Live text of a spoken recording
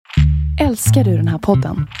Älskar du den här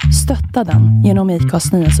podden? Stötta den genom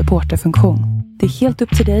IKAs nya supporterfunktion. Det är helt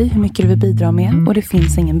upp till dig hur mycket du vill bidra med och det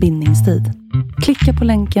finns ingen bindningstid. Klicka på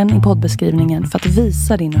länken i poddbeskrivningen för att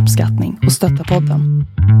visa din uppskattning och stötta podden.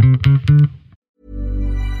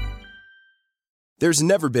 There's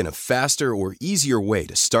never been a faster or easier way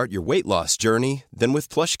to start your weight loss journey than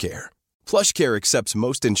with PlushCare. PlushCare accepts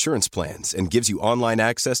most insurance plans and gives you online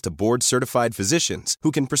access to board-certified physicians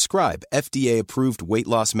who can prescribe FDA-approved weight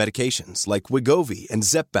loss medications like Wegovy and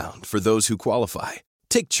Zepbound for those who qualify.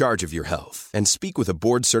 Take charge of your health and speak with a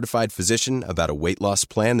board-certified physician about a weight loss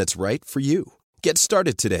plan that's right for you. Get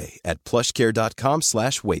started today at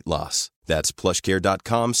plushcare.com/weightloss. That's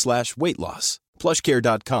plushcare.com/weightloss.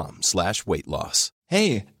 plushcare.com/weightloss.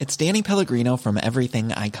 Hey, it's Danny Pellegrino from Everything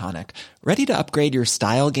Iconic. Ready to upgrade your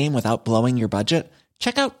style game without blowing your budget?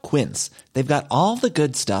 Check out Quince. They've got all the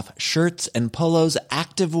good stuff, shirts and polos,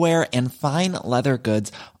 activewear and fine leather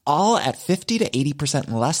goods, all at 50 to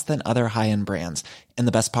 80% less than other high-end brands. And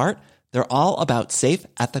the best part? They're all about safe,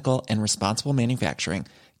 ethical, and responsible manufacturing.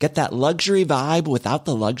 Get that luxury vibe without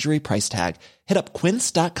the luxury price tag. Hit up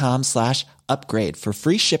quince.com/upgrade for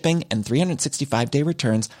free shipping and 365-day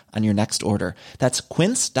returns on your next order. That's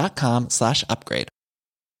quince.com/upgrade.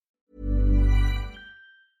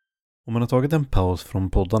 Om man har tagit en paus från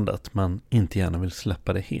poddandet men inte gärna vill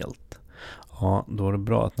släppa det helt, ja, då är det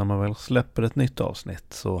bra att när man väl släpper ett nytt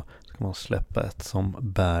avsnitt så ska man släppa ett som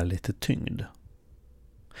bär lite tyngd.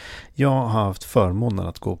 Jag har haft förmånen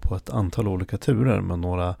att gå på ett antal olika turer med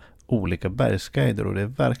några olika bergsguider och det är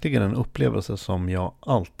verkligen en upplevelse som jag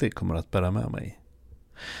alltid kommer att bära med mig.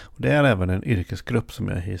 Och det är även en yrkesgrupp som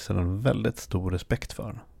jag hyser en väldigt stor respekt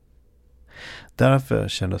för. Därför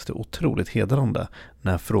kändes det otroligt hedrande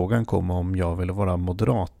när frågan kom om jag ville vara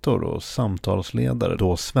moderator och samtalsledare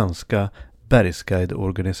då Svenska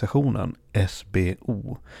Bergsguideorganisationen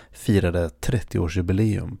SBO firade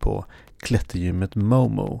 30-årsjubileum på klättergymmet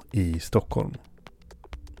Momo i Stockholm.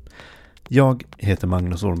 Jag heter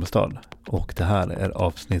Magnus Ormestad och det här är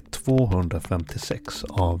avsnitt 256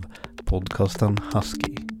 av podcasten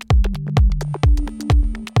Husky.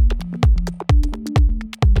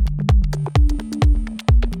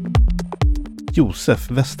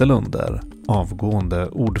 Josef Westerlund är avgående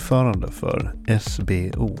ordförande för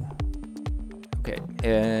SBO. Okej.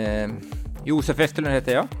 Josef Westerlund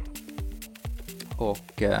heter jag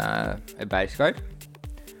och är bergsguide.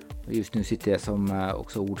 Just nu sitter jag som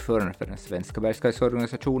också ordförande för den svenska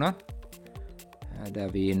bergsguidesorganisationen. Där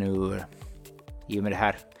vi nu, i och med det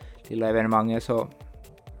här lilla evenemanget, så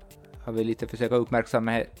har vi lite försökt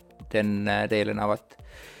uppmärksamma den delen av att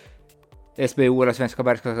SBO, eller Svenska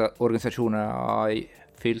bergsguideorganisationen, har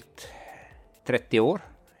fyllt 30 år.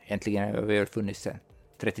 Egentligen har vi funnits sedan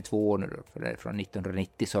 32 år nu, för det är från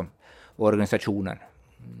 1990 som organisationen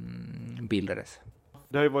bildades.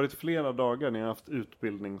 Det har ju varit flera dagar, ni har haft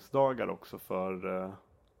utbildningsdagar också för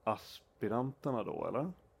aspiranterna då,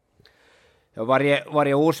 eller? Ja,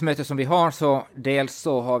 varje årsmöte som vi har, så dels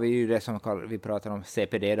så har vi ju det som vi pratar om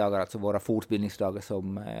CPD-dagar, alltså våra fortbildningsdagar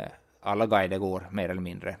som alla guider går mer eller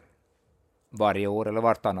mindre varje år eller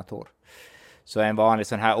vartannat år. Så en vanlig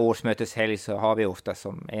sån här årsmöteshelg så har vi ofta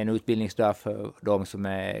som en utbildningsdag för de som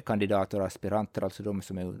är kandidater och aspiranter, alltså de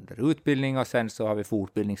som är under utbildning, och sen så har vi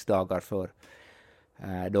fortbildningsdagar för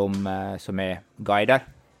de som är guider.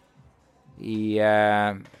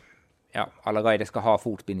 Alla guider ska ha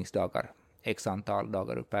fortbildningsdagar, x antal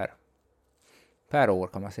dagar per år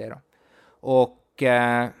kan man säga då. Och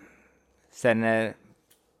sen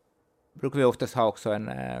brukar vi oftast ha också en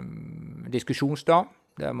diskussionsdag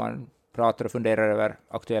där man pratar och funderar över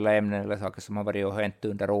aktuella ämnen eller saker som har varit och hänt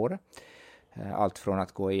under året. Allt från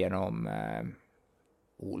att gå igenom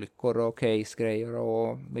olyckor och case-grejer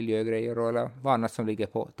och miljögrejer eller vad annat som ligger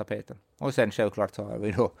på tapeten. Och sen självklart så har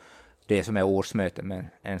vi då det som är årsmöte, men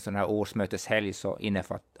en sån här årsmöteshelg så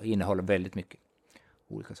innehåller väldigt mycket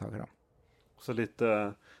olika saker då. Så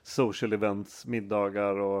lite social events,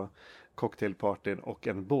 middagar och cocktailpartyn och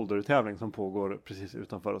en bouldertävling som pågår precis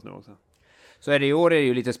utanför oss nu också. Så är det i år, är det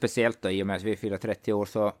ju lite speciellt då, i och med att vi fyller 30 år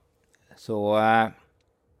så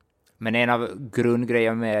men en av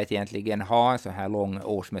grundgrejerna med att egentligen ha en så här lång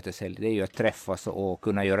årsmöteshelg, det är ju att träffas och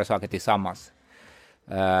kunna göra saker tillsammans.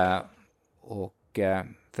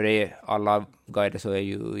 För det, alla guider så är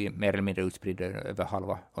ju mer eller mindre utspridda över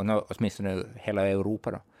halva, och åtminstone hela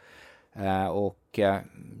Europa då.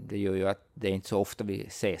 Det gör ju att det är inte så ofta vi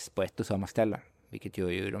ses på ett och samma ställe, vilket gör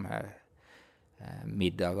ju de här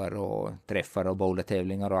middagar och träffar och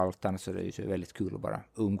bowlertävlingar och allt annat, så det är ju så väldigt kul att bara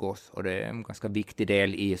umgås, och det är en ganska viktig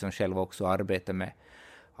del i som själva också arbetar med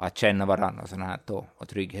att känna varandra och sånt här och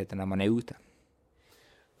tryggheten när man är ute.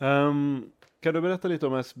 Kan du berätta lite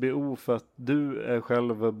om SBO, för att du är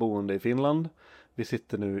själv boende i Finland. Vi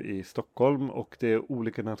sitter nu i Stockholm och det är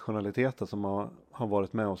olika nationaliteter som har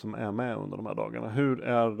varit med och som är med under de här dagarna. Hur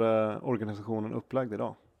är organisationen upplagd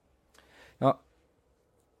idag? Ja.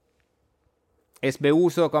 SBO,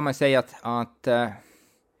 så kan man säga att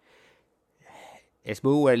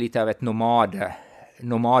SBO är lite av ett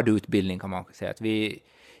nomadutbildning, kan man säga. Att vi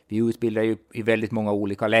utbildar ju i väldigt många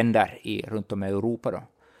olika länder runt om i Europa då.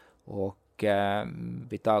 Och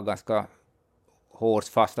vi tar ganska hårt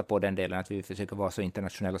fasta på den delen, att vi försöker vara så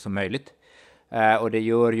internationella som möjligt. Och det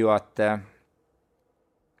gör ju att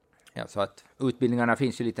så att utbildningarna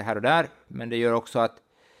finns ju lite här och där, men det gör också att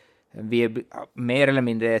vi är mer eller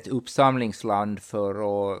mindre ett uppsamlingsland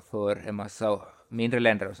för en massa mindre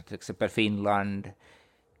länder, som till exempel Finland,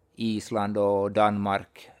 Island och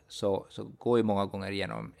Danmark, så går ju många gånger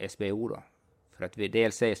genom SBO då. För att vi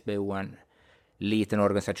dels är SBO en liten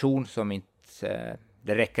organisation som inte,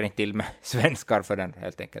 det räcker inte till med svenskar för den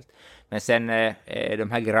helt enkelt. Men sen är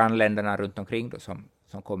de här grannländerna runt omkring då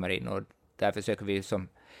som kommer in, och där försöker vi som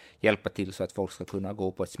hjälpa till så att folk ska kunna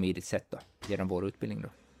gå på ett smidigt sätt då, genom vår utbildning då.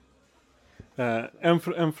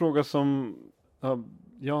 En fråga som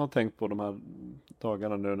jag har tänkt på de här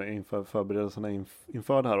dagarna nu inför förberedelserna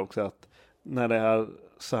inför det här också, att när det är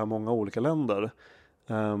så här många olika länder,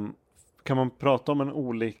 kan man prata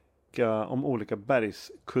om olika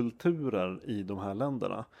bergskulturer i de här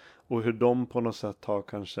länderna och hur de på något sätt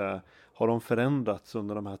har de förändrats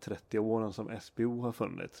under de här 30 åren som SBO har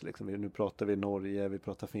funnits. Liksom, nu pratar vi Norge, vi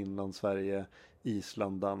pratar Finland, Sverige,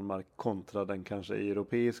 Island, Danmark kontra den kanske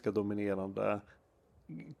europeiska dominerande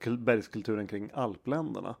bergskulturen kring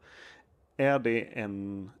alpländerna.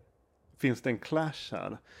 Finns det en clash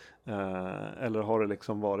här? Eller har det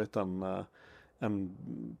liksom varit en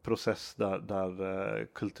process där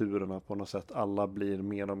kulturerna på något sätt alla blir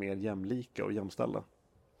mer och mer jämlika och jämställda?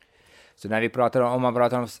 Så när vi om man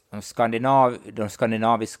pratar om de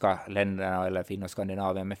skandinaviska länderna, eller Finland och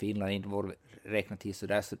Skandinavien med Finland inte vår räknat till, så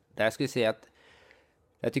där skulle jag säga att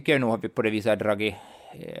jag tycker nog att vi på det viset har dragit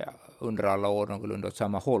under alla år någorlunda åt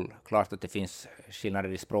samma håll. Klart att det finns skillnader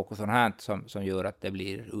i språk och sånt här som gör att det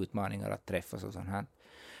blir utmaningar att träffas och sånt här.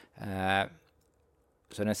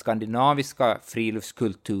 Så den skandinaviska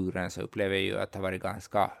friluftskulturen så upplever jag ju att det har varit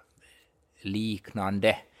ganska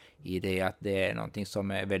liknande i det att det är någonting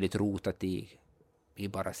som är väldigt rotat i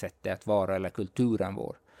bara sättet att vara eller kulturen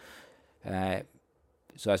vår.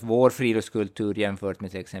 Så att vår friluftskultur jämfört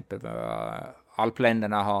med till exempel vad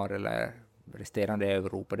alpländerna har eller resterande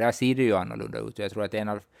Europa, där ser det ju annorlunda ut. Jag tror att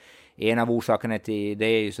en av orsakerna till det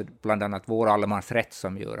är ju så bland annat vår allemansrätt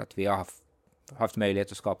som gör att vi har haft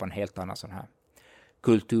möjlighet att skapa en helt annan sån här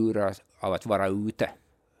kultur av att vara ute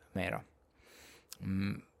mera.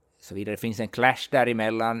 Så vidare. Det finns en clash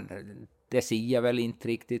däremellan. Det ser jag väl inte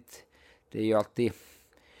riktigt. Det är ju alltid,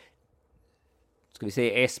 ska vi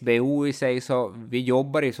säga SBO i sig, så vi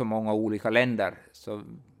jobbar i så många olika länder, så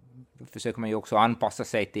försöker man ju också anpassa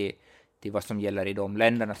sig till vad som gäller i de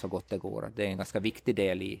länderna så gott det går. Det är en ganska viktig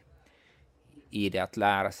del i det, att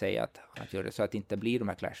lära sig att göra det så att det inte blir de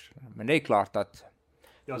här clash. Men det är klart att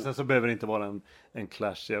sen så behöver det inte vara en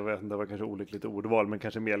clash, jag vet inte, det var kanske olyckligt ordval, men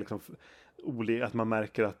kanske mer liksom att man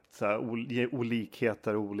märker att så här,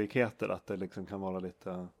 olikheter, att det liksom kan vara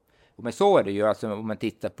lite. Men så är det ju, alltså om man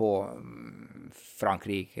tittar på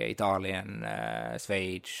Frankrike, Italien,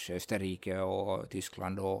 Schweiz, Österrike och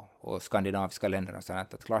Tyskland och skandinaviska länderna, så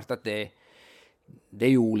att klart att det är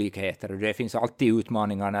ju olikheter, och det finns alltid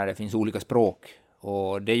utmaningar när det finns olika språk,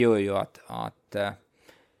 och det gör ju att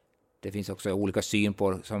det finns också olika syn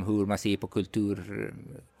på som hur man ser på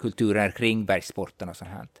kulturen kring bergsporten och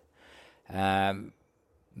sånt här.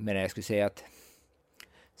 Men jag skulle säga att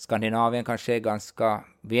Skandinavien kanske är ganska,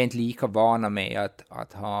 vi är inte lika vana med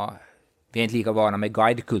vi är inte lika vana med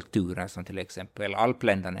guidekulturen som till exempel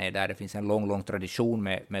alpländerna är, där det finns en lång tradition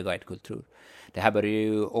med guidekultur. Det här börjar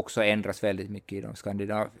ju också ändras väldigt mycket i de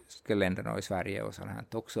skandinaviska länderna och i Sverige och sånt här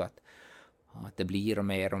också, att det blir och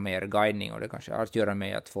mer guidning, och det kanske har att göra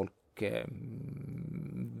med att folk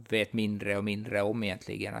vet mindre och mindre om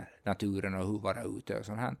egentligen naturen och hur vara ute och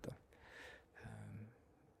sånt här.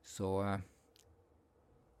 Så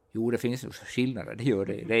jo, det finns skillnader, det gör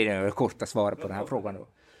det. Det är det korta svaret på den här frågan då.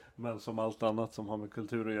 Men som allt annat som har med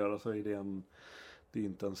kultur att göra, så är det är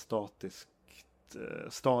inte en statisk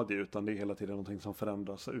stadie, utan det är hela tiden någonting som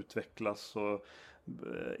förändras och utvecklas, och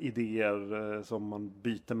idéer som man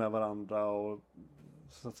byter med varandra och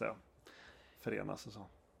så att säga förenas och så.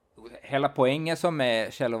 Hela poängen som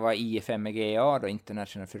är själva IFMGA då,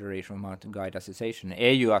 International Federation of Mountain Guide Association,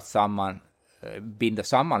 är ju att binda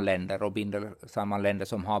samman länder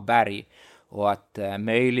som har berg, och att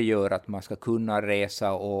möjliggöra att man ska kunna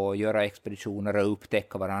resa och göra expeditioner och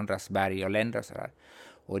upptäcka varandras berg och länder. Så här.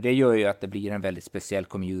 Och det gör ju att det blir en väldigt speciell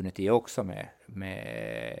community också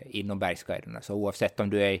inom bergsguiderna. Så oavsett om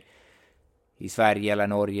du är i Sverige eller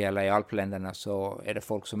Norge eller i alpländerna, så är det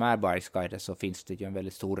folk som är bergsguider, så finns det ju en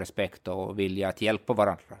väldigt stor respekt och vilja att hjälpa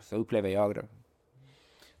varandra. Så upplever jag det.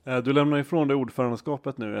 Du lämnar ifrån dig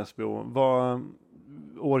ordförandeskapet nu i SBO.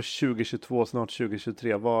 År 2022, snart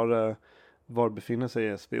 2023, var befinner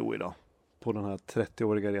sig SBO idag på den här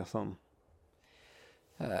 30-åriga resan?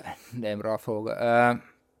 Det är en bra fråga.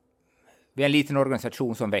 Vi är en liten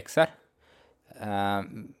organisation som växer.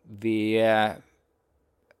 Vi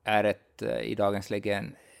är i dagens läge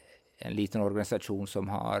en liten organisation som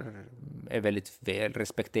är väldigt väl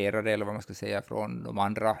respekterad, eller vad man ska säga, från de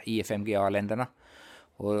andra IFMGA-länderna.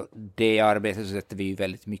 Och det arbetet så sätter vi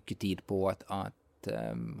väldigt mycket tid på att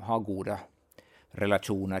ha goda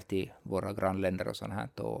relationer till våra grannländer och sånt här,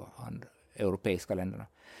 och europeiska länderna.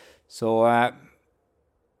 Så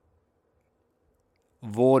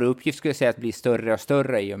vår uppgift skulle jag säga att bli större och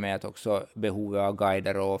större, i och med att också behovet av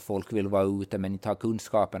guider och folk vill vara ute men inte ha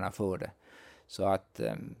kunskaperna för det. Så att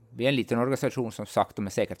vi är en liten organisation som sakta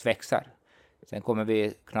men säkert växer. Sen kommer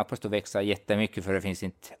vi knappast att växa jättemycket, för det finns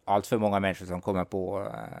inte allt för många människor som kommer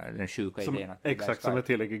på den sjuka idén. Exakt, som är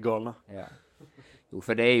tillräckligt galna. Ja. Jo,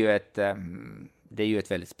 för det är ju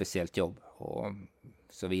ett väldigt speciellt jobb och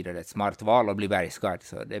så vidare. Ett smart val att bli bergsguide,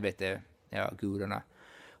 så det vet jag gudarna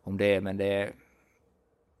om det, men det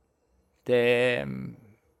är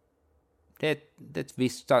ett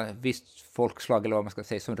visst folkslag, eller vad man ska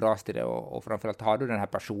säga, som dras till det, och framförallt har du den här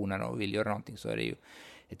passionen och vill göra någonting, så är det ju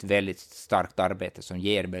ett väldigt starkt arbete som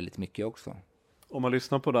ger väldigt mycket också. Om man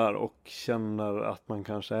lyssnar på det här och känner att man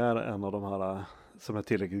kanske är en av de här som är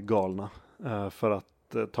tillräckligt galna för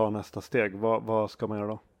att ta nästa steg, vad ska man göra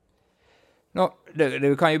då?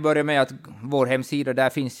 Det kan ju börja med att vår hemsida, där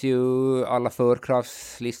finns ju alla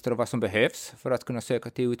förkravslistor och vad som behövs för att kunna söka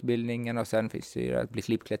till utbildningen, och sen finns det ju att bli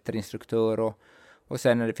klippklätterinstruktör, och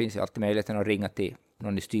sen finns det alltid möjligheten att ringa till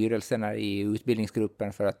någon i styrelsen i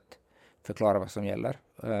utbildningsgruppen för att förklara vad som gäller,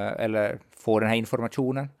 eller få den här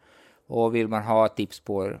informationen. Och vill man ha tips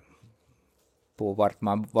på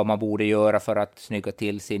vad man borde göra för att snygga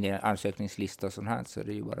till sin ansökningslista och sånt här, så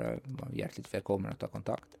det är ju bara hjärtligt välkommen att ta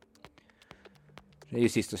kontakt. Det är ju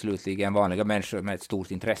sist och slutligen vanliga människor med ett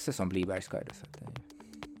stort intresse som blir bergsguider.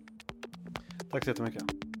 Tack så jättemycket.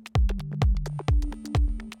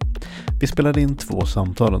 Vi spelade in 2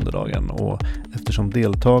 samtal under dagen, och eftersom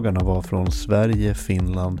deltagarna var från Sverige,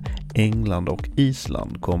 Finland, England och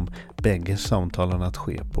Island kom bägge samtalen att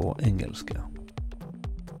ske på engelska.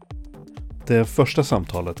 Det första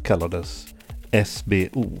samtalet kallades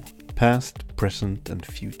SBO, Past, Present and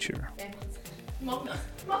Future.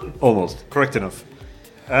 Almost, correct enough.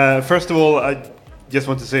 First of all, I just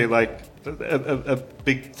want to say a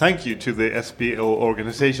big thank you to the SBO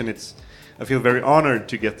organization. I feel very honored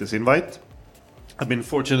to get this invite. I've been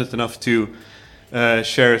fortunate enough to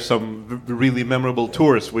share some really memorable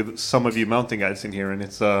tours with some of you mountain guides in here, and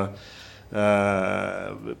it's a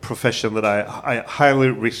profession that I highly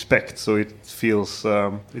respect. So it feels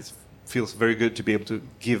very good to be able to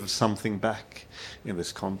give something back in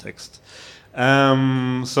this context.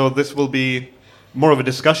 So this will be more of a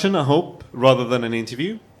discussion, I hope, rather than an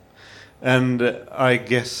interview. And I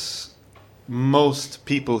guess most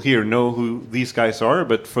people here know who these guys are,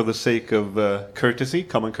 but for the sake of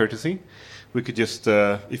common courtesy, we could just,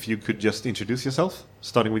 if you could just introduce yourself,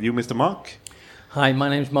 starting with you, Mr. Mark. Hi, my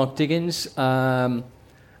name's Mark Diggins.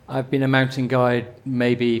 I've been a mountain guide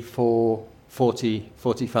maybe for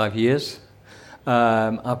 45 years.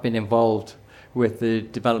 I've been involved with the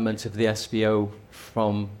development of the SBO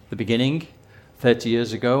from the beginning, 30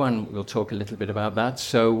 years ago, and we'll talk a little bit about that.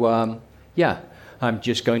 So, I'm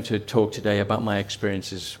just going to talk today about my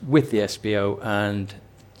experiences with the SBO and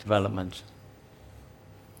development.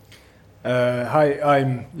 Hi,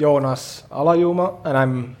 I'm Jonas Alajuma, and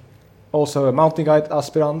I'm also a mountain guide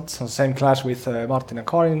aspirant on the same class with Martin and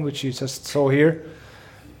Karin, which you just saw here.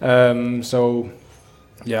 On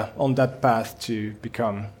that path to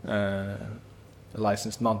become a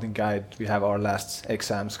licensed mountain guide, we have our last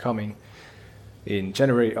exams coming in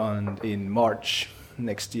January and in March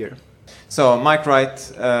next year. So Mike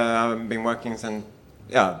Wright, I've been working since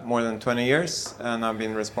more than 20 years, and I've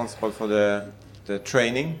been responsible for the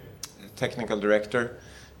training, technical director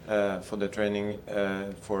for the training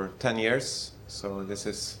for 10 years. So this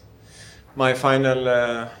is my final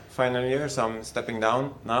year, so I'm stepping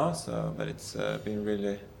down now. But it's been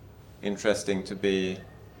really interesting to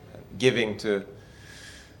giving to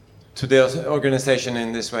the organization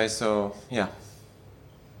in this way. So yeah.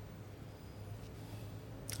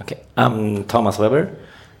 Okay, I'm Thomas Weber.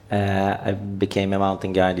 I became a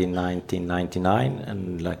mountain guide in 1999,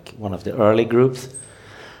 and like one of the early groups.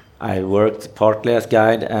 I worked partly as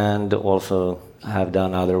guide and also have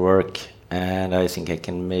done other work, and I think I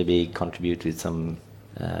can maybe contribute with some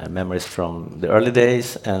memories from the early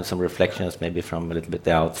days and some reflections maybe from a little bit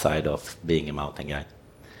the outside of being a mountain guide.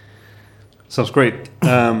 Sounds great.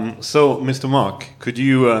 So, Mr. Mark, could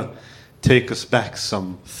you take us back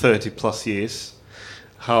some 30 plus years?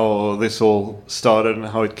 How this all started and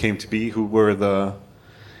how it came to be? Who were the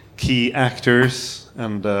key actors,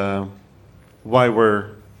 and why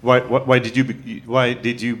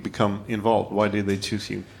did you become involved? Why did they choose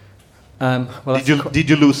you? Did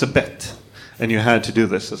you lose a bet and you had to do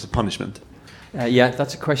this as a punishment? Yeah,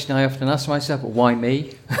 that's a question I often ask myself. Why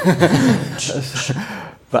me?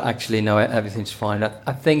 But actually, no, everything's fine.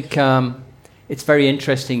 I think it's very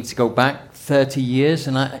interesting to go back 30 years.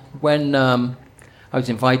 And when I was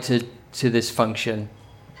invited to this function,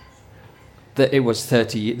 that it was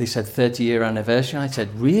 30. They said 30-year anniversary. I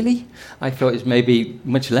said, really? I thought it was maybe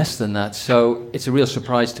much less than that. So it's a real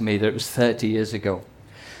surprise to me that it was 30 years ago.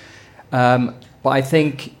 But I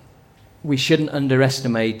think we shouldn't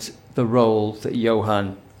underestimate the role that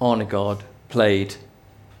Johan Arnegaard played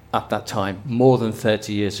at that time, more than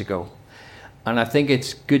 30 years ago. And I think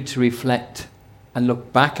it's good to reflect and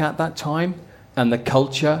look back at that time and the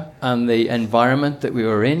culture and the environment that we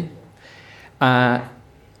were in.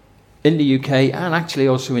 In the UK, and actually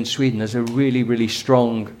also in Sweden, there's a really, really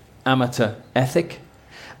strong amateur ethic.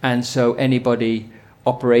 And so anybody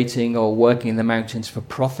operating or working in the mountains for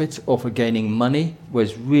profit or for gaining money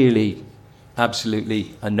was really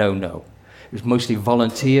absolutely a no-no. It was mostly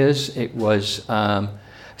volunteers. It was,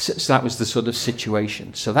 so that was the sort of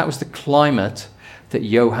situation. So that was the climate that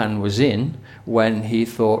Johan was in when he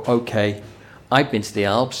thought, okay, I've been to the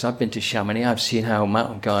Alps, I've been to Chamonix, I've seen how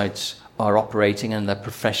mountain guides are operating and their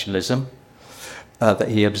professionalism that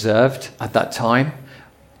he observed at that time.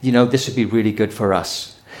 You know, this would be really good for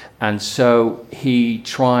us. And so he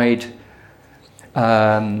tried,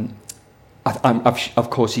 of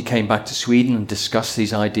course he came back to Sweden and discussed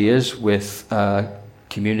these ideas with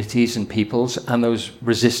communities and peoples, and there was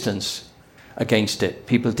resistance against it.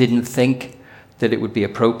 People didn't think that it would be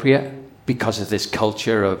appropriate because of this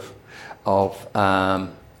culture of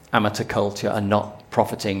amateur culture and not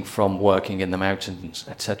profiting from working in the mountains,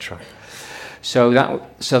 etc. So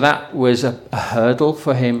that was a hurdle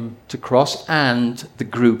for him to cross, and the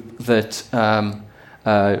group that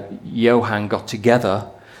Johan got together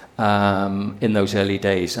in those early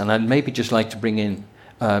days. And I'd maybe just like to bring in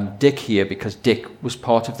Dick here, because Dick was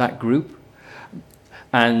part of that group.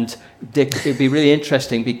 And Dick, it'd be really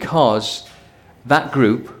interesting because that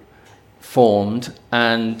group formed,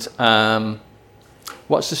 and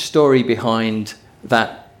what's the story behind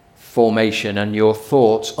that formation and your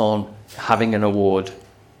thoughts on having an award,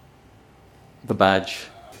 the badge?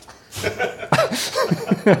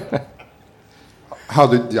 How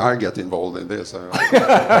did I get involved in this?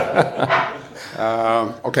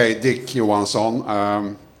 Okay, Dick Johansson.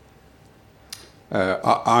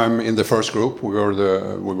 I'm in the first group. We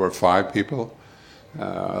were 5 people.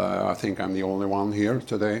 I think I'm the only one here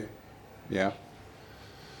today. Yeah.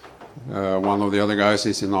 One of the other guys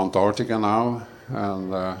is in Antarctica now,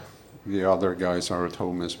 and the other guys are at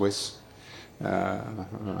home in Swiss.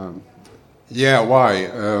 Yeah, why?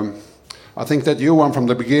 I think that Johan from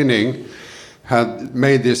the beginning had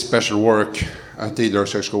made this special work at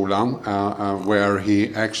Idrottshögskolan, where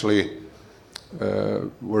he actually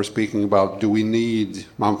were speaking about, do we need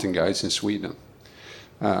mountain guides in Sweden?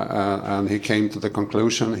 And he came to the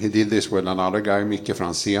conclusion, he did this with another guy, Micke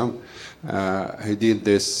Franzén. He did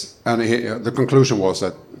this, and the conclusion was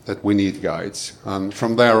that we need guides. And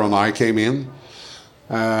from there on I came in,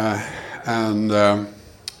 and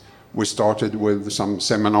we started with some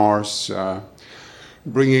seminars,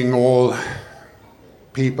 bringing all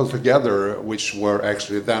people together which were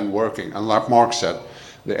actually then working. And like Mark said,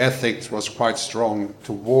 the ethics was quite strong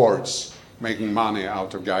towards making money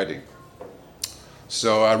out of guiding.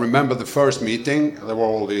 So I remember the first meeting, there were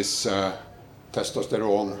all these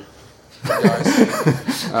testosterone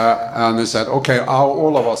guys. And they said, okay,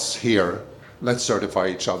 all of us here, let's certify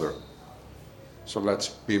each other. So let's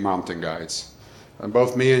be mountain guides. And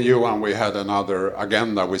both me and Johan, we had another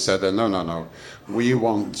agenda. We said, no. We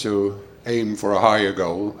want to aim for a higher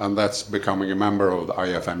goal, and that's becoming a member of the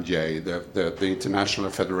IFMJ, the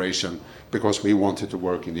International Federation, because we wanted to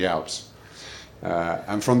work in the Alps.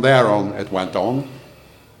 And from there on, it went on.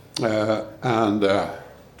 And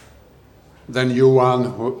then Johan,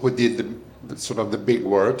 who did the sort of the big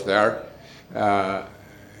work there.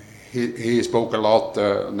 He spoke a lot,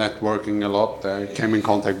 networking a lot, came in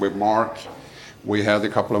contact with Mark. We had a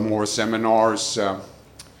couple of more seminars.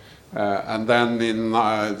 And then in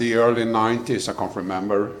the early 90s, I can't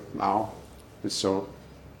remember now, it's so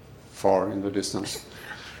far in the distance,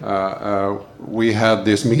 we had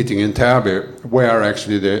this meeting in Täby where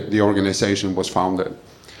actually the organization was founded.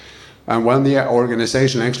 And when the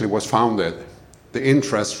organization actually was founded, the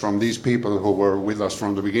interest from these people who were with us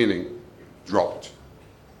from the beginning dropped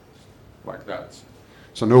like that.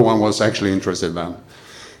 So no one was actually interested then.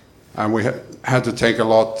 And we had to take a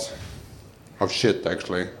lot of shit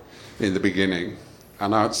actually in the beginning.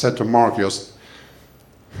 And I said to Mark just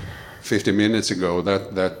 50 minutes ago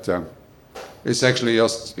that it's actually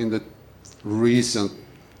just in the recent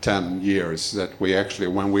 10 years that we actually,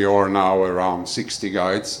 when we are now around 60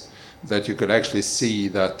 guides, that you could actually see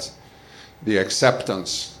that the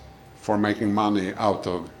acceptance for making money out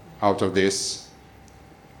of this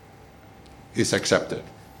is accepted.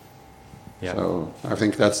 Yeah. So I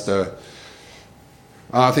think that's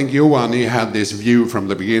I think Johan, he had this view from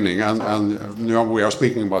the beginning, and you know, we are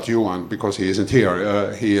speaking about Johan because he isn't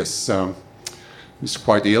here. He's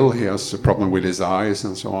quite ill. He has a problem with his eyes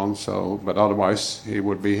and so on. So, but otherwise he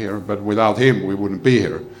would be here. But without him, we wouldn't be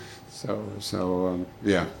here. So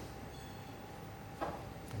yeah.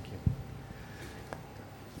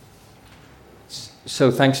 So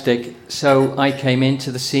thanks, Dick. So I came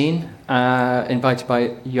into the scene, invited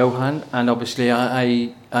by Johan, and obviously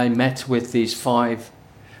I met with these 5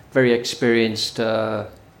 very experienced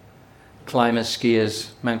climbers,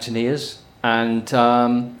 skiers, mountaineers, and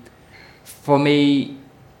for me,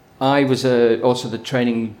 I was also the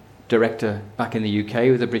training director back in the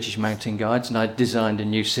UK with the British Mountain Guides, and I designed a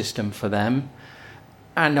new system for them,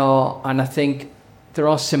 and I think there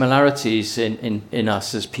are similarities in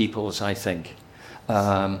us as peoples, I think.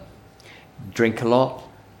 Drink a lot,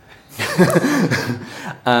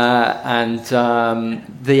 and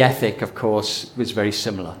the ethic, of course, was very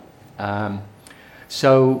similar.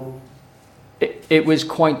 So it was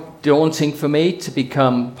quite daunting for me to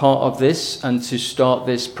become part of this and to start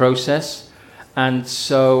this process. And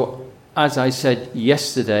so, as I said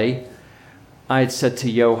yesterday, I had said to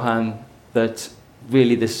Johan that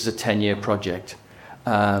really this is a 10-year project.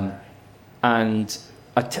 And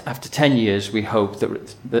after 10 years, we hoped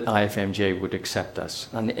that IFMJ would accept us.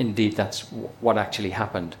 And indeed, that's what actually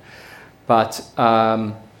happened. But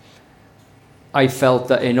I felt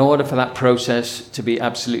that in order for that process to be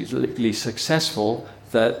absolutely successful,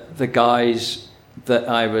 that the guys that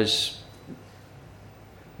I was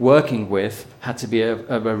working with had to be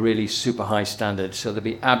of a really super high standard. So there'd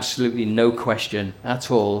be absolutely no question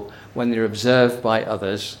at all when they're observed by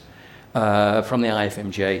others from the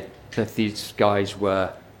IFMJ that these guys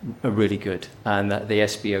were really good and that the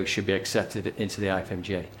SBO should be accepted into the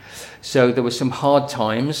IFMJ. So there were some hard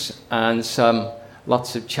times and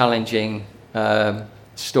lots of challenging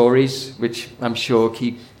stories, which I'm sure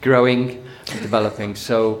keep growing and developing.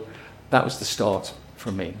 So that was the start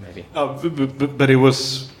for me, maybe. But it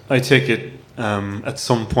was, I take it, at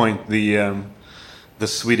some point the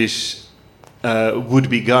Swedish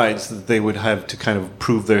would-be guides that they would have to kind of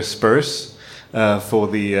prove their spurs for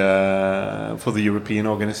the European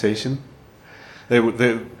organization.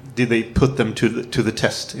 Did they put them to the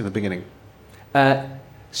test in the beginning?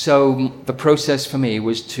 So the process for me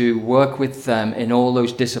was to work with them in all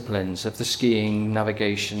those disciplines of the skiing,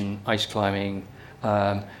 navigation, ice climbing,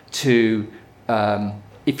 to,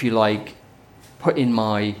 if you like, put in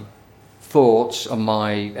my thoughts on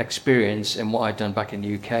my experience and what I'd done back in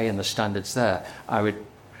the UK and the standards there. I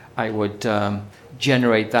would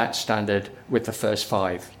generate that standard with the first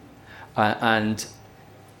 5.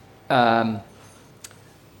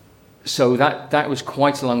 So that was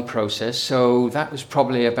quite a long process. So that was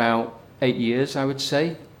probably about 8 years, I would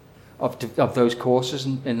say, of those courses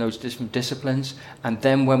in those different disciplines. And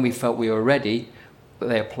then when we felt we were ready,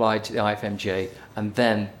 they applied to the IFMJ, and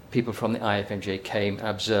then people from the IFMJ came,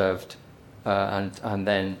 observed, and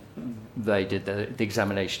then they did the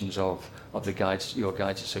examinations of the guides, your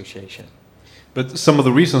Guides Association. But some of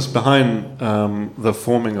the reasons behind the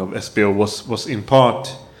forming of SBO was in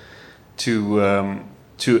part to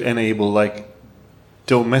enable like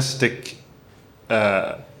domestic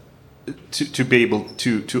to be able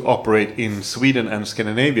to operate in Sweden and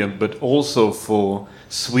Scandinavia, but also for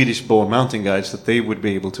Swedish-born mountain guides that they would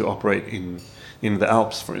be able to operate in the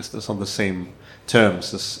Alps, for instance, on the same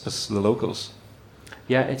terms as the locals.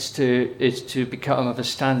 Yeah, it's to become of a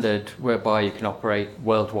standard whereby you can operate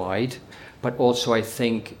worldwide, but also I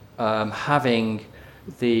think having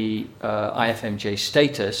the IFMJ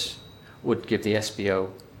status would give the SBO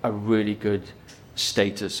a really good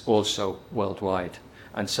status also worldwide.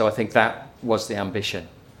 And so I think that was the ambition.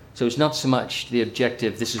 So it's not so much the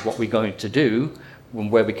objective, this is what we're going to do,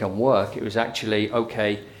 where we can work. It was actually,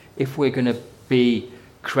 okay, if we're going to be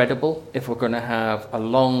credible, if we're going to have a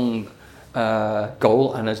long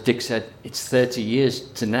goal, and as Dick said, it's 30 years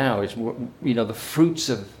to now, it's, you know, the fruits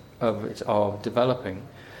of it are developing,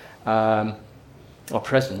 or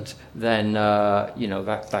present, then, you know,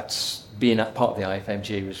 that's being a part of the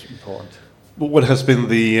IFMG was important. But what has been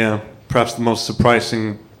the perhaps the most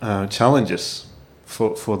surprising challenges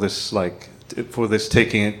for this, like, for this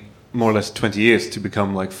taking it more or less 20 years to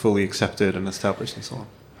become like fully accepted and established and so on?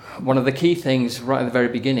 One of the key things right at the very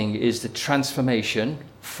beginning is the transformation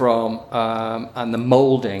from and the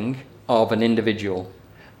molding of an individual.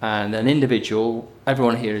 And an individual,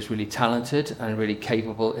 everyone here is really talented and really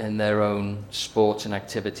capable in their own sports and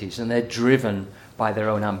activities, and they're driven by their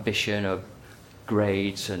own ambition of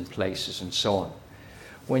grades and places and so on.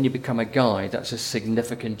 When you become a guide, that's a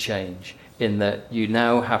significant change in that you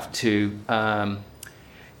now have to,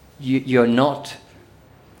 you're not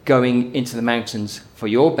going into the mountains for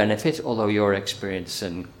your benefit, although your experience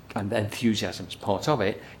and enthusiasm is part of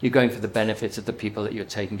it. You're going for the benefit of the people that you're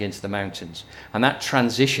taking into the mountains. And that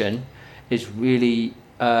transition is really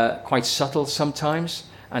quite subtle sometimes,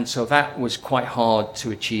 and so that was quite hard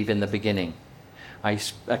to achieve in the beginning. I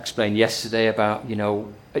explained yesterday about, you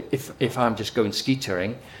know, if I'm just going ski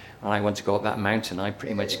touring and I want to go up that mountain, I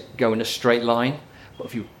pretty much go in a straight line.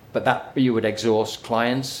 But you would exhaust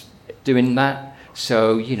clients doing that.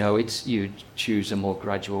 So, you know, you choose a more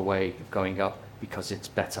gradual way of going up because it's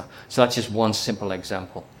better. So that's just one simple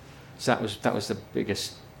example. So that was the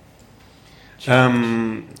biggest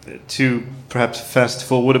challenge. To perhaps fast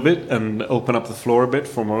forward a bit and open up the floor a bit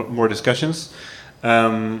for more discussions.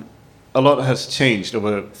 A lot has changed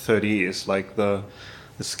over 30 years. Like the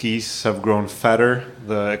skis have grown fatter,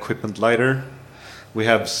 the equipment lighter. We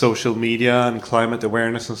have social media and climate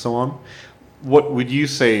awareness and so on. What would you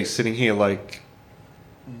say, sitting here, like,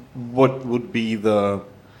 what would be the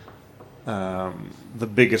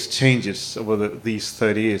biggest changes over these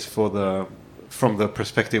 30 years from the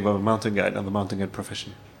perspective of a mountain guide and the mountain guide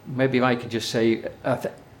profession? Maybe if I could just say,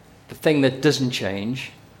 the thing that doesn't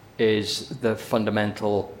change is the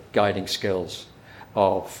fundamental guiding skills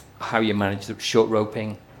of how you manage the short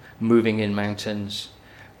roping, moving in mountains,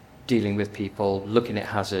 dealing with people, looking at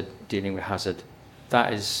hazard, dealing with hazard.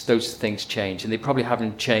 Those things change, and they probably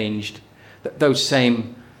haven't changed. Those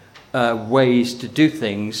same ways to do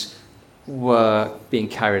things were being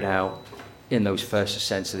carried out in those first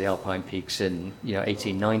ascents of the Alpine peaks in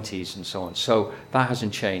 1890s and so on. So that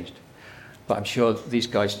hasn't changed. But I'm sure these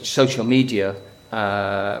guys, social media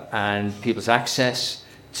and people's access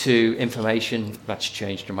to information, that's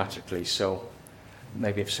changed dramatically. So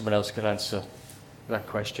maybe if someone else could answer that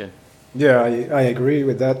question. Yeah, I agree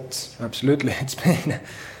with that. Absolutely.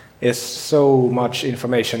 It's so much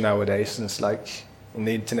information nowadays, and it's like on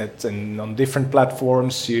the internet and on different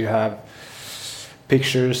platforms you have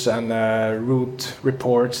pictures and route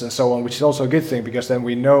reports and so on, which is also a good thing because then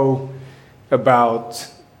we know about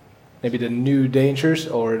maybe the new dangers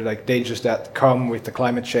or like dangers that come with the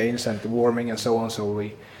climate change and the warming and so on.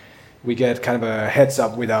 So we get kind of a heads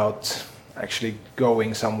up without actually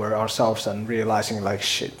going somewhere ourselves and realizing like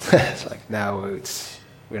shit. It's like now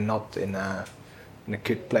we're not in a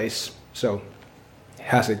good place. So it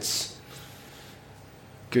has its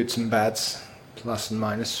goods and bads, plus and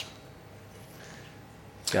minus.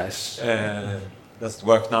 Guys, does it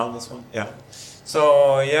work now? This one, yeah.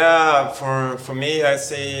 So yeah, for me, I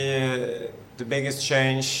see the biggest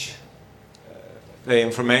change. The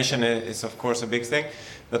information is of course a big thing,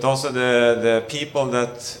 but also the people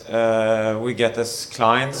that we get as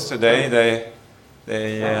clients today.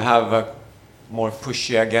 They have a more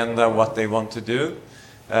pushy agenda what they want to do,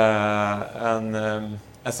 and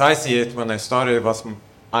as I see it, when I started, it was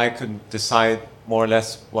I could decide more or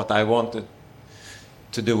less what I wanted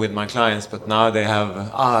to do with my clients, but now they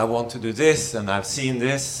have, I want to do this, and I've seen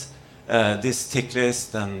this tick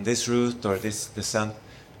list, and this route, or this descent,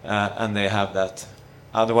 and they have that.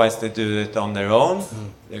 Otherwise, they do it on their own.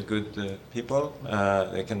 They're good people.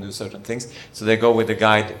 They can do certain things. So they go with a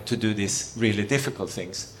guide to do these really difficult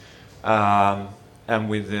things. And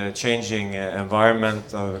with the changing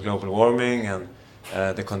environment of global warming and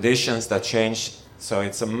the conditions that change, so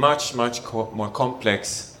it's a much more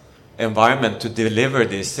complex environment to deliver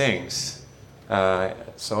these things.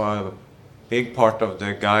 So a big part of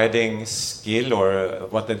the guiding skill, or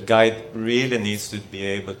what the guide really needs to be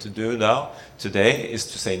able to do now, today, is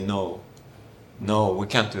to say no. no, we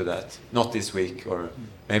can't do that. Not this week, or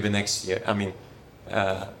maybe next year. I mean,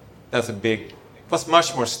 that's a big. It was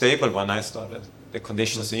much more stable when I started. The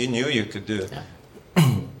conditions, you knew you could do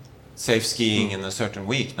safe skiing in a certain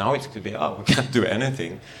week. Now it could be, we can't do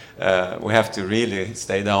anything. We have to really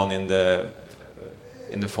stay down in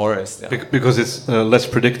the forest. Yeah. Because it's less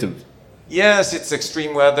predictive. Yes, it's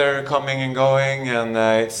extreme weather coming and going, and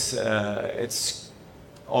it's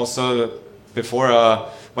also before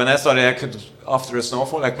when I started, I could after a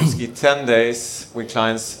snowfall I could ski 10 days with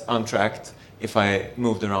clients untracked if I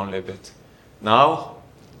moved around a little bit. Now,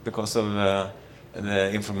 because of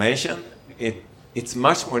the information, it's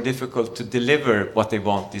much more difficult to deliver what they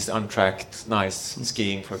want. This untracked, nice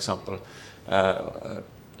skiing, for example.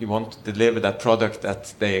 You want to deliver that product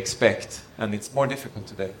that they expect, and it's more difficult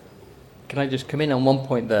today. Can I just come in on one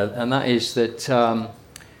point there, and that is that,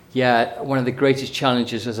 one of the greatest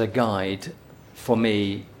challenges as a guide for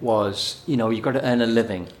me was, you've got to earn a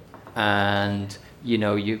living, and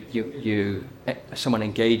someone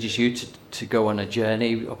engages you to go on a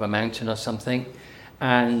journey up a mountain or something,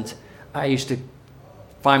 and I used to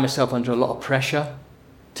find myself under a lot of pressure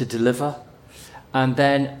to deliver, and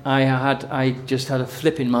then I just had a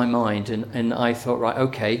flip in my mind, and I thought, right,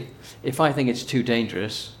 okay, if I think it's too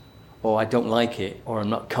dangerous, or I don't like it, or I'm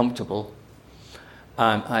not comfortable,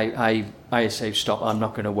 I say, stop, I'm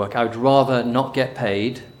not going to work. I would rather not get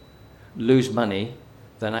paid, lose money,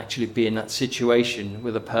 than actually be in that situation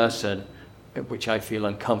with a person which I feel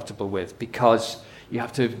uncomfortable with, because you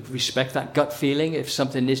have to respect that gut feeling. If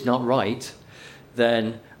something is not right,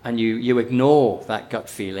 then, and you ignore that gut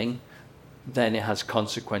feeling, then it has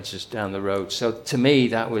consequences down the road. So to me,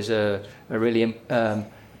 that was a really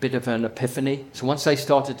bit of an epiphany. So once I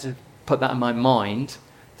started to put that in my mind,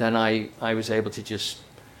 then I was able to just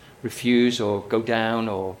refuse or go down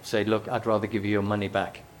or say, look, I'd rather give you your money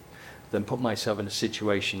back than put myself in a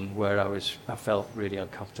situation where I felt really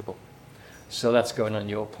uncomfortable. So that's going on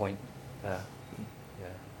your point. I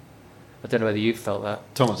don't know whether you felt that.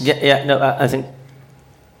 Thomas? I think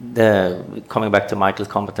coming back to Michael's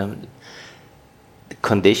comment, the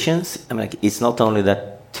conditions, it's not only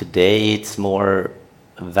that today it's more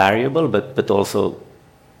variable, but also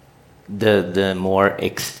the more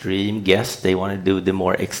extreme guests, they want to do the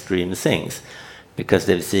more extreme things because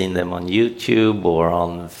they've seen them on YouTube or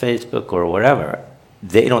on Facebook or wherever.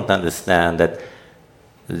 They don't understand that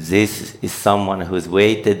this is someone who's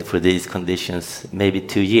waited for these conditions maybe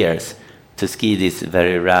 2 years to ski this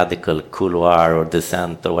very radical couloir or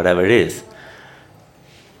descent or whatever it is.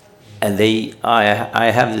 And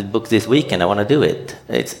I have the book this weekend, I want to do it.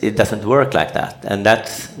 It doesn't work like that. And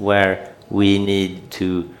that's where we need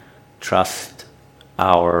to trust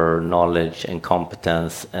our knowledge and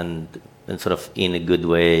competence and sort of in a good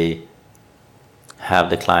way have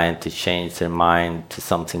the client to change their mind to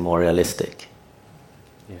something more realistic.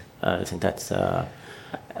 I think that's...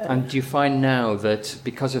 And do you find now that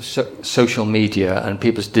because of social media and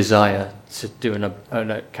people's desire to do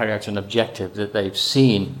carry out an objective that they've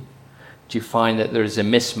seen, do you find that there is a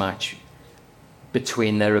mismatch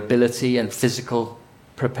between their ability and physical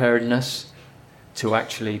preparedness to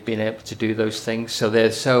actually being able to do those things? So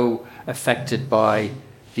they're so affected by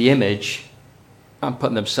the image and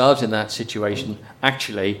putting themselves in that situation,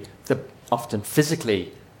 actually they're often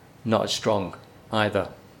physically not as strong either.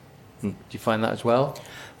 Do you find that as well?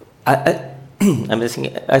 I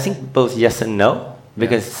think both yes and no,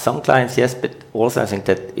 because some clients yes, but also I think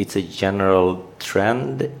that it's a general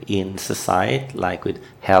trend in society, like with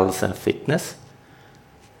health and fitness.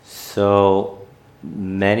 So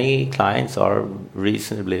many clients are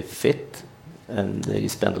reasonably fit and they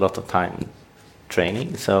spend a lot of time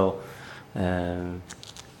training. So,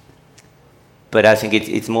 but I think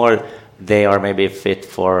it's more they are maybe fit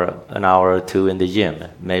for an hour or two in the gym,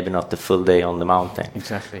 maybe not the full day on the mountain.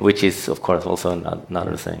 Exactly. Which is, of course, also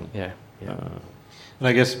another thing. Yeah. And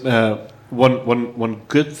I guess one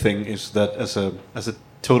good thing is that as a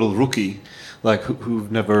total rookie, like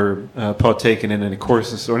who've never partaken in any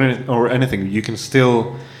courses or anything, you can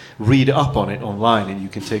still read up on it online, and you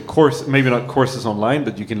can take maybe not courses online,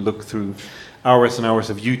 but you can look through hours and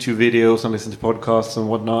hours of YouTube videos and listen to podcasts and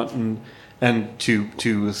whatnot, and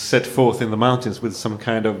to set forth in the mountains with some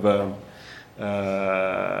kind of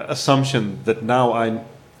assumption that now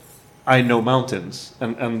I know mountains,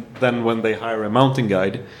 and then when they hire a mountain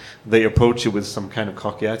guide, they approach you with some kind of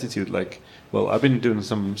cocky attitude, like, well, I've been doing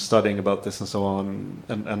some studying about this and so on,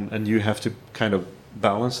 and you have to kind of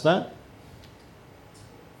balance that.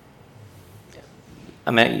 I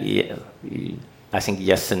mean, I think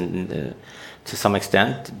yes, and to some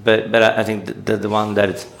extent, but I think the one that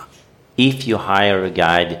it's, if you hire a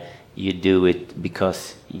guide, you do it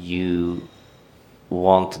because you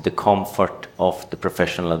want the comfort of the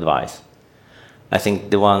professional advice. I think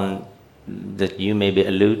the one that you maybe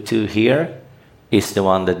allude to here is the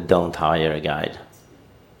one that don't hire a guide.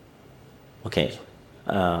 Okay,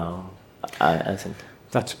 I think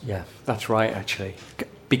that's right actually,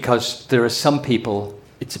 because there are some people.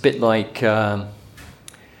 It's a bit like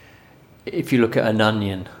if you look at an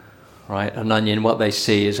onion, right? An onion, what they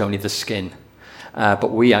see is only the skin,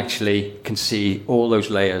 but we actually can see all those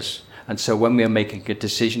layers. And so when we are making a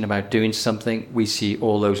decision about doing something, we see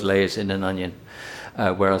all those layers in an onion,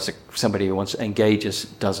 whereas somebody who wants to engage us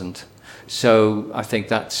doesn't. So I think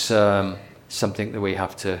that's something that we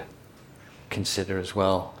have to consider as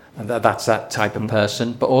well. And that's that type of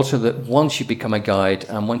person. But also that once you become a guide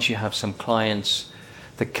and once you have some clients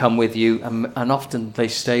that come with you, and often they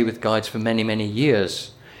stay with guides for many, many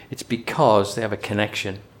years, it's because they have a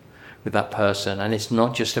connection with that person. And it's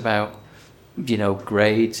not just about, you know,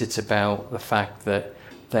 grades. It's about the fact that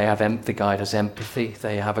they have the guide has empathy.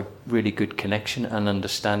 They have a really good connection and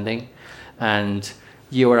understanding. And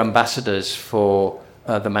you are ambassadors for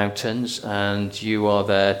the mountains, and you are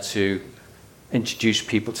there to introduce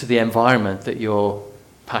people to the environment that you're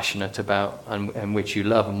passionate about and which you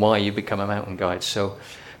love, and why you become a mountain guide. So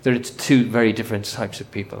there are two very different types of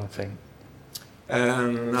people, I think.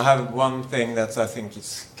 I have one thing that I think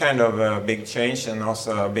is kind of a big change and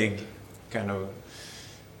also a big kind of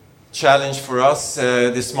challenge for us.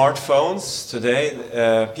 The smartphones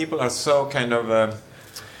today, people are so kind of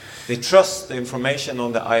they trust the information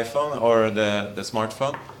on the iPhone or the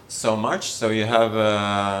smartphone so much. So you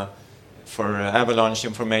have for avalanche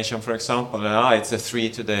information, for example, it's a 3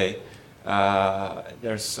 today.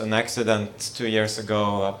 There's an accident 2 years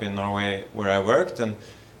ago up in Norway where I worked, and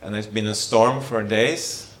there's been a storm for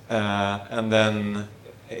days, and then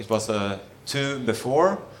it was a 2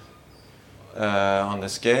 before on the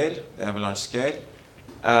scale, the avalanche scale,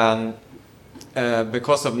 and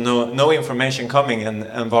because of no information coming,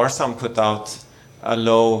 and Varsam put out a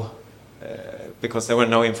low because there were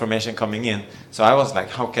no information coming in. So I was like,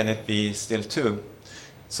 how can it be still 2?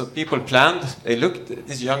 So people planned, they looked,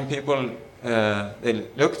 these young people, they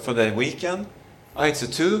looked for the weekend. It's a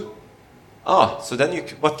 2. So then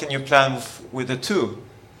what can you plan with a 2?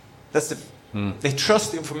 That's the, they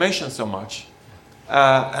trust information so much.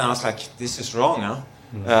 And I was like, this is wrong,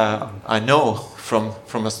 huh? I know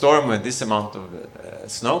from a storm with this amount of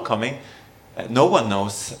snow coming, no one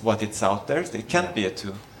knows what it's out there. It can't be a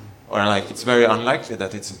 2. Or like, it's very unlikely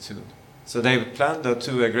that it's a 2. So they planned a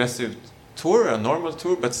too aggressive tour, a normal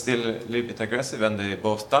tour, but still a little bit aggressive, and they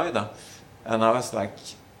both died. And I was like,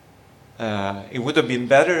 it would have been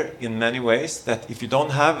better in many ways that if you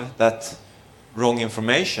don't have that wrong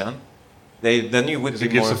information, then you would be more...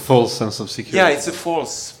 It gives a false sense of security. Yeah, it's a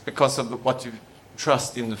false, because of what you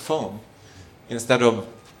trust in the phone. Instead of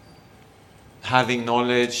having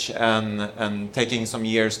knowledge and taking some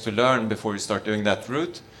years to learn before you start doing that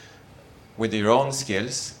route with your own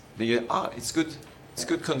skills, it's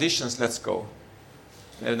good conditions, let's go.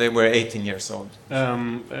 And they were 18 years old.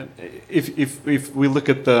 If we look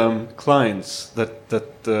at the clients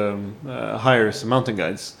that hires mountain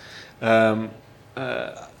guides,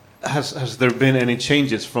 has there been any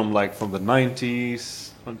changes from the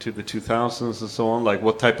 90s onto the 2000s and so on? Like,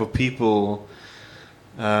 what type of people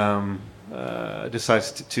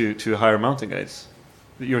decides to hire mountain guides?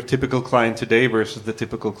 Your typical client today versus the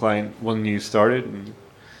typical client when you started?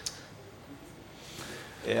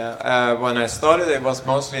 When I started, it was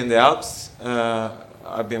mostly in the Alps.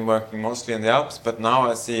 I've been working mostly in the Alps, but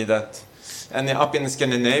now I see that, and up in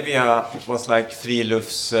Scandinavia, it was like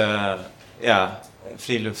frilufts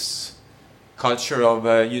culture of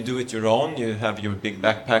you do it your own. You have your big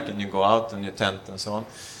backpack and you go out and your tent and so on.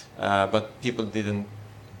 But people didn't.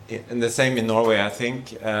 And the same in Norway, I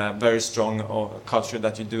think. Very strong culture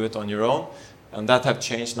that you do it on your own, and that have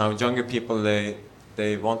changed now. Younger people, they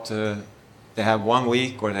want to. They have 1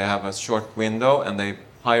 week or they have a short window, and they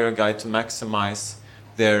hire a guide to maximize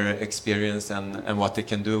their experience and what they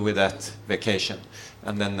can do with that vacation.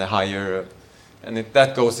 And then they hire, and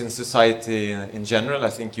that goes in society in general. I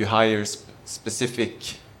think you hire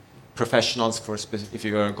specific professionals for if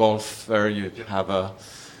you're a golfer, you have a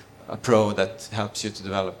pro that helps you to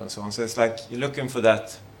develop and so on. So it's like you're looking for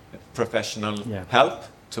that professional help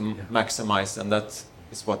to maximize, and that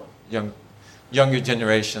is what younger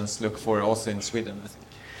generations look for also in Sweden, I think.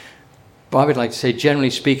 But I would like to say, generally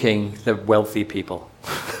speaking, the wealthy people.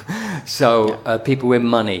 So people with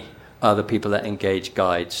money are the people that engage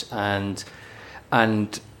guides, and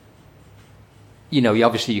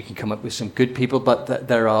obviously you can come up with some good people, but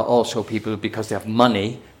there are also people, because they have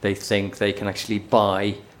money, they think they can actually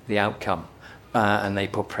buy the outcome, and they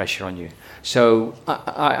put pressure on you. So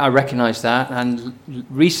I recognize that, and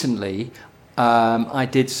recently I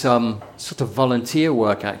did some sort of volunteer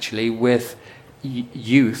work actually with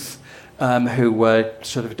youth who were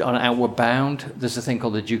sort of on Outward Bound. There's a thing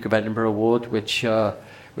called the Duke of Edinburgh Award, which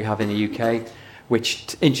we have in the UK,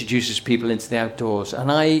 which introduces people into the outdoors.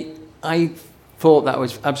 And I thought that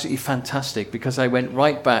was absolutely fantastic, because I went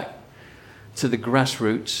right back to the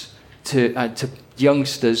grassroots, to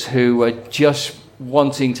youngsters who were just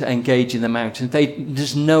wanting to engage in the mountains.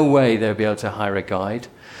 There's no way they'll be able to hire a guide.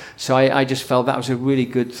 So I just felt that was a really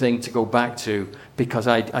good thing to go back to, because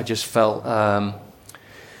I just felt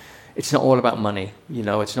it's not all about money.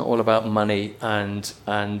 It's not all about money and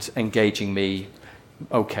engaging me,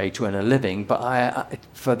 okay, to earn a living. But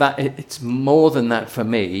for that, it's more than that for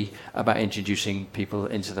me, about introducing people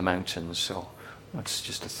into the mountains. So that's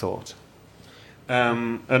just a thought.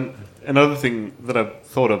 And another thing that I've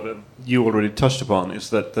thought of, you already touched upon, is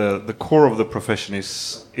that the core of the profession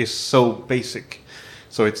is so basic.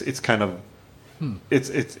 So it's kind of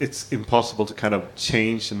it's impossible to kind of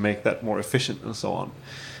change and make that more efficient and so on.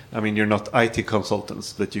 I mean, you're not IT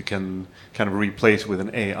consultants that you can kind of replace with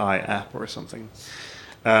an AI app or something.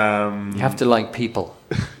 You have to like people.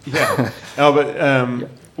 Yeah.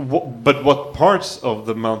 But what parts of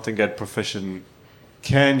the mountain guide profession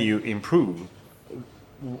can you improve?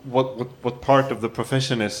 What part of the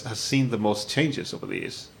profession has seen the most changes over the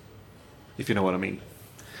years, if you know what I mean?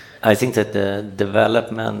 I think that the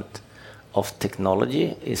development of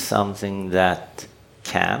technology is something that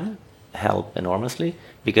can help enormously,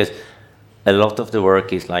 because a lot of the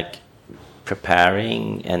work is like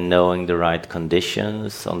preparing and knowing the right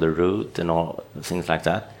conditions on the route and all things like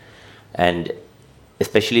that. And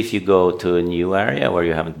especially if you go to a new area where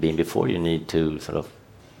you haven't been before, you need to sort of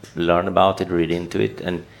learn about it, read into it.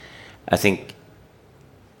 And I think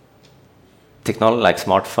technology like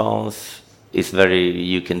smartphones is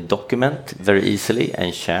you can document very easily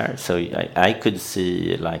and share. So I could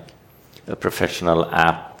see like a professional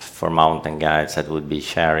app for mountain guides that would be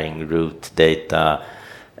sharing route data.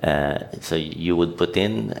 So you would put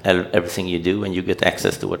in everything you do, and you get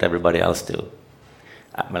access to what everybody else do.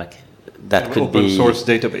 That could be open source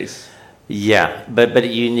database. Yeah, but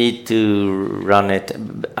you need to run it.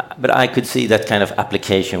 But I could see that kind of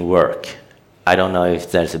application work. I don't know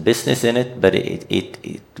if there's a business in it, but it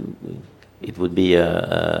would be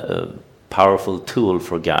a powerful tool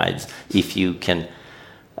for guides if you can,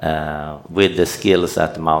 with the skills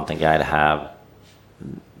that the mountain guide have,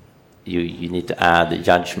 you need to add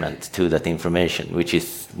judgment to that information, which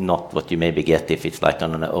is not what you maybe get if it's like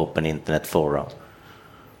on an open internet forum.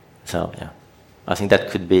 So yeah, I think that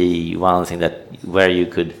could be one thing where you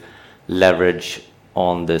could leverage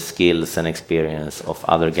on the skills and experience of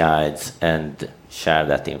other guides and share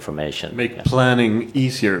that information. Make planning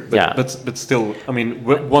easier, but still, I mean,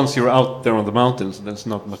 once you're out there on the mountains, there's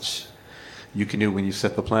not much you can do when you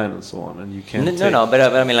set the plan and so on, and you can't. But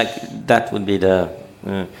I mean, like that would be the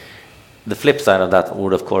flip side of that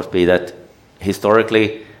would of course be that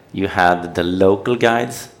historically you had the local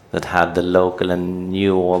guides that had the local and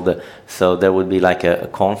knew all so there would be like a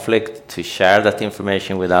conflict to share that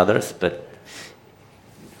information with others, but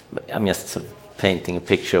I'm just sort of painting a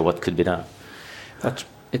picture of what could be done.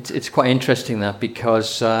 It's quite interesting that,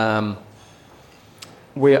 because in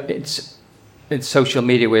social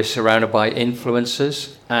media we're surrounded by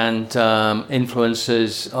influencers, and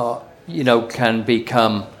influencers are, can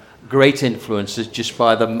become great influencers just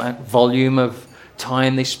by the volume of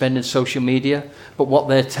time they spend in social media, but what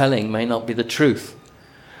they're telling may not be the truth,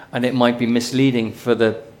 and it might be misleading for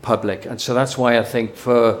the public. And so that's why I think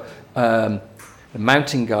for the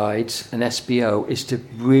mountain guides and SBO is to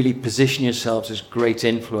really position yourselves as great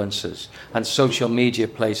influencers, and social media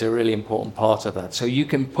plays a really important part of that. So you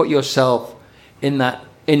can put yourself in that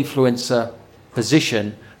influencer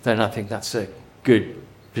position, then I think that's a good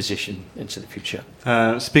position into the future.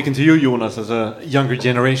 Speaking to you, Jonas, as a younger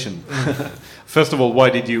generation, first of all, why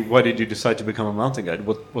did you decide to become a mountain guide?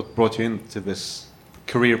 What brought you into this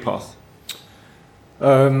career path?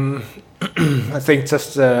 I think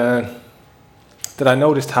just that I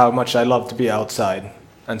noticed how much I love to be outside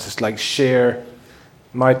and just like share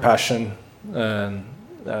my passion to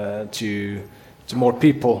more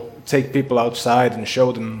people, take people outside and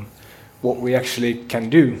show them what we actually can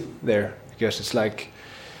do there, because it's like.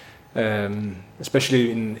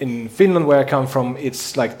 Especially in Finland, where I come from,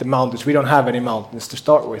 it's like the mountains. We don't have any mountains to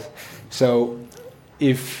start with. So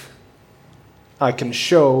if I can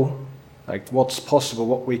show like what's possible,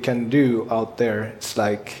 what we can do out there. It's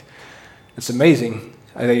like, it's amazing.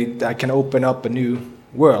 I can open up a new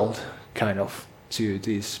world, kind of, to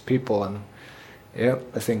these people, and yeah,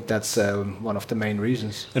 I think that's one of the main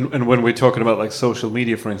reasons. And when we're talking about like social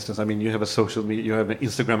media, for instance, I mean, you have a social media, you have an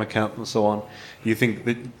Instagram account and so on. You think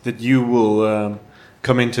that you will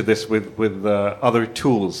come into this with other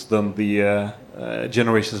tools than the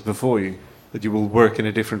generations before you? That you will work in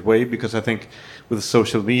a different way? Because I think with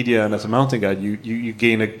social media and as a mountain guide, you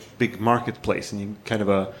gain a big marketplace and you kind of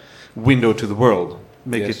a window to the world,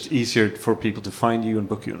 make it easier for people to find you and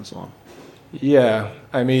book you and so on. Yeah,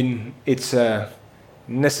 I mean, it's a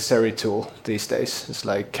necessary tool these days. It's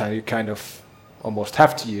like you kind of almost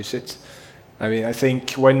have to use it. I mean, I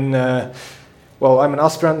think when, well, I'm an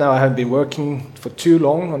aspirant now. I haven't been working for too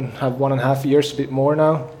long and have 1.5 years, a bit more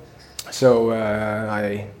now. So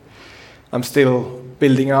I'm still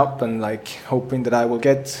building up and like hoping that I will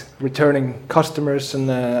get returning customers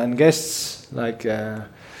and guests. Like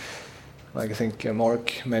I think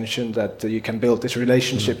Mark mentioned that you can build this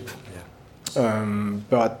relationship.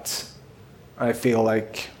 But I feel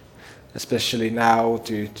like, especially now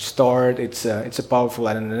to start, it's a powerful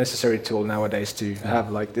and a necessary tool nowadays to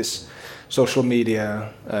have like this social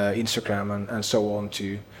media, Instagram and so on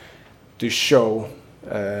to show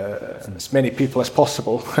as many people as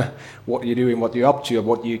possible what you're doing, what you're up to, and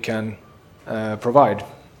what you can provide.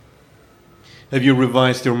 Have you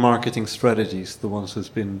revised your marketing strategies, the ones who's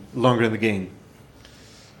been longer in the game?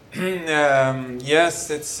 Yes,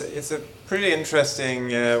 it's a pretty interesting.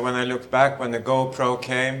 When I look back, when the GoPro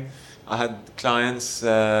came, I had clients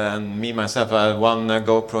and me myself. I had one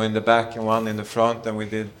GoPro in the back and one in the front, and we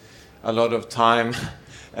did a lot of time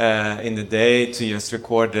in the day to just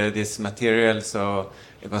record this material. So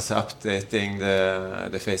it was updating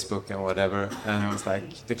the Facebook and whatever, and it was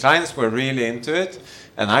like the clients were really into it,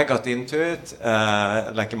 and I got into it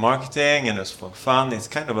like a marketing, and it was for fun. It's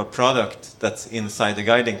kind of a product that's inside the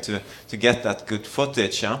guiding to get that good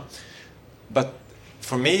footage. Yeah? But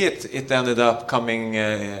for me, it ended up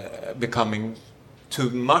becoming too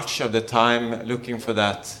much of the time looking for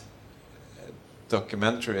that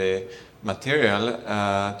documentary material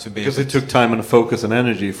to be. Because it took time and focus and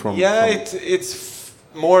energy from. Yeah, it's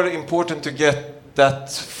more important to get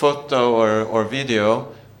that photo or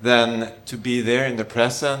video than to be there in the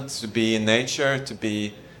present, to be in nature, to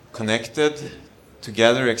be connected,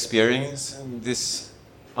 together experience this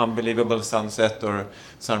unbelievable sunset or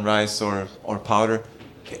sunrise or powder.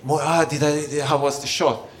 How was the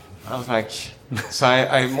shot? I was like, so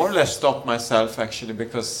I more or less stopped myself actually,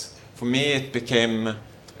 because for me it became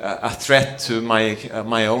a threat to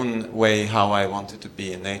my own way how I wanted to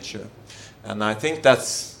be in nature. And I think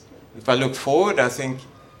that's, if I look forward, I think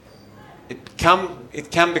it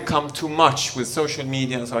can become too much with social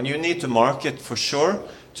media and so on. You need to market for sure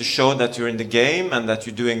to show that you're in the game and that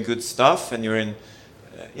you're doing good stuff and you're in,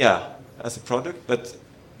 as a product. But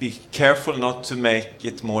be careful not to make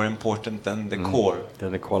it more important than the core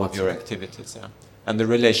of your activities. Yeah. And the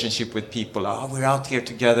relationship with people. We're out here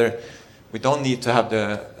together. We don't need to have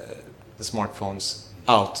the smartphones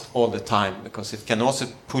out all the time, because it can also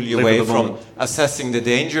pull you away from assessing the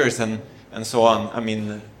dangers and so on. I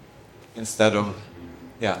mean, instead of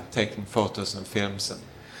taking photos and films.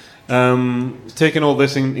 Taking all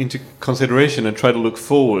this into consideration and try to look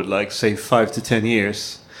forward, like say 5 to 10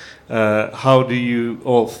 years, how do you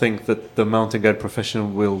all think that the mountain guide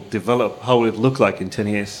profession will develop? How will it look like in 10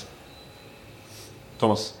 years?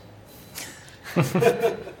 Thomas?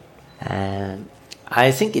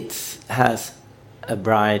 I think it has a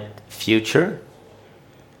bright future,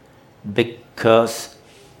 because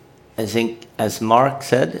I think, as Mark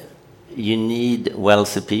said, you need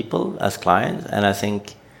wealthy people as clients, and I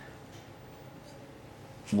think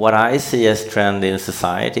what I see as trend in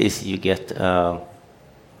society is you get a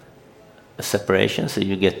separation. So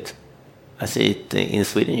you get, I see it in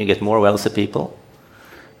Sweden, you get more wealthy people,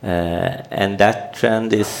 and that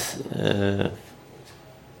trend is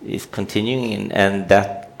continuing, and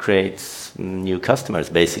that creates new customers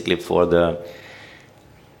basically for the.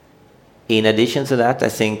 In addition to that, I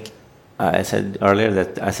think I said earlier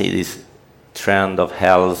that I see this trend of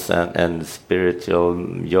health and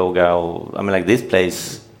spiritual yoga. I mean, like this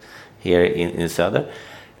place here in Söder,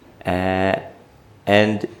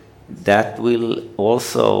 and that will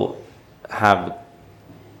also have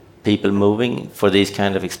people moving for these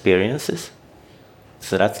kind of experiences.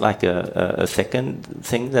 So that's like a second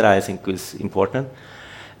thing that I think is important.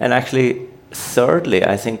 And actually, thirdly,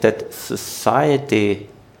 I think that society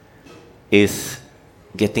is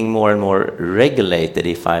getting more and more regulated,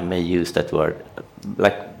 if I may use that word.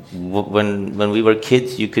 Like when we were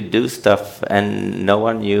kids, you could do stuff and no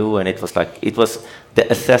one knew, and it was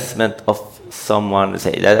the assessment of someone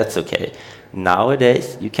say that's okay.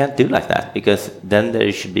 Nowadays, you can't do like that, because then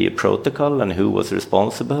there should be a protocol and who was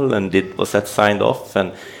responsible and was that signed off,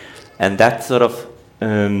 and that sort of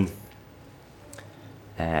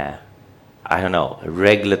I don't know,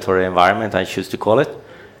 regulatory environment, I choose to call it,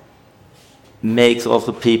 makes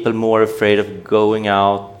also people more afraid of going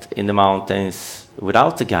out in the mountains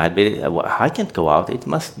without a guide. But I can't go out. It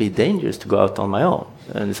must be dangerous to go out on my own,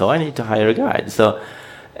 and so I need to hire a guide. So,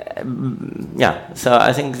 so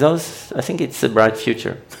I think it's a bright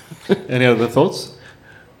future. Any other thoughts?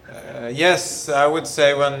 Yes, I would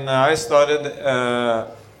say when I started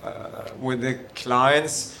with the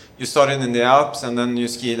clients, you started in the Alps, and then you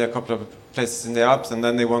skied a couple of places in the Alps, and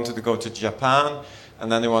then they wanted to go to Japan,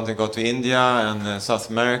 and then they wanted to go to India and South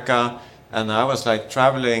America, and I was like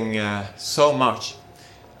traveling so much,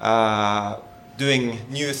 doing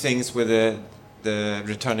new things with the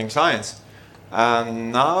returning clients.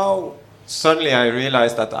 And now suddenly I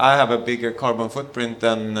realized that I have a bigger carbon footprint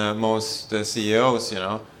than most CEOs, you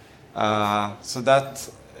know. So that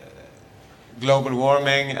global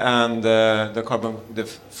warming and the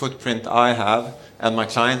footprint I have and my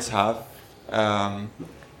clients have.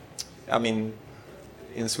 I mean,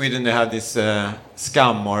 in Sweden they have this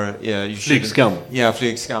skam, or flygskam. Yeah,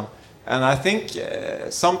 flygskam. And I think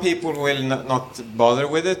some people will not bother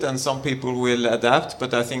with it, and some people will adapt.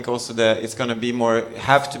 But I think also that it's going to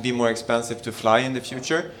have to be more expensive to fly in the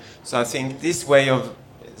future. So I think this way of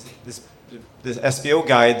this SBO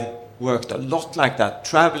guide worked a lot like that,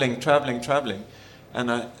 traveling.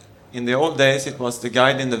 And in the old days, it was the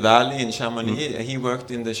guide in the valley in Chamonix. He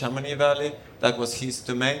worked in the Chamonix Valley. That was his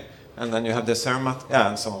domain. And then you have the Zermatt,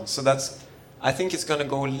 and so on. So I think it's going to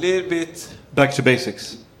go a little bit back to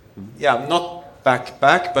basics. Yeah, not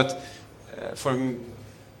back, but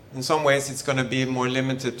in some ways it's going to be more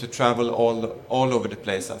limited to travel all over the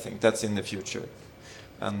place. I think that's in the future,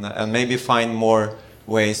 and maybe find more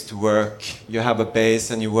ways to work. You have a base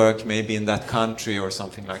and you work maybe in that country or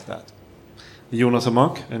something like that. Jonas and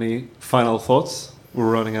Mark, any final thoughts? We're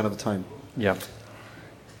running out of time. Yeah.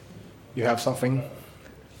 You have something?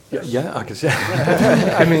 Yeah, I can say.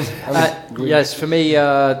 I mean, yes, for me,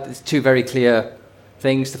 there's two very clear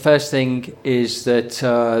things. The first thing is that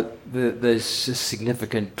there's a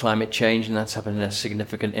significant climate change, and that's having a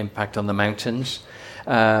significant impact on the mountains.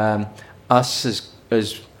 Us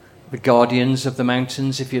as the guardians of the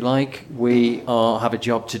mountains, if you like, we have a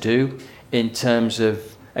job to do in terms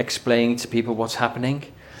of explaining to people what's happening.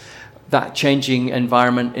 That changing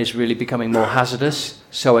environment is really becoming more hazardous.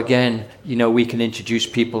 So again, we can introduce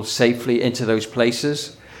people safely into those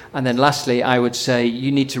places. And then lastly, I would say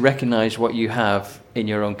you need to recognize what you have in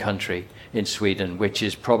your own country, in Sweden, which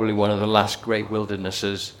is probably one of the last great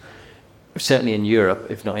wildernesses, certainly in Europe,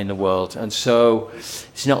 if not in the world. And so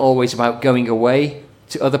it's not always about going away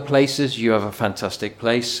to other places. You have a fantastic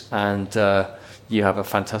place, and you have a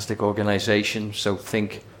fantastic organization. So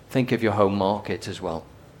think of your home market as well.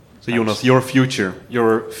 So Jonas, your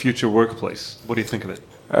future workplace, what do you think of it?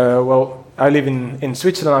 Well, I live in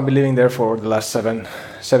Switzerland. I've been living there for the last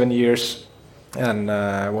seven years. And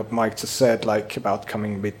what Mike just said, like about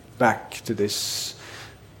coming a bit back to this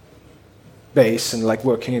base and like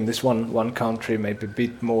working in this one country, maybe a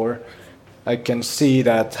bit more. I can see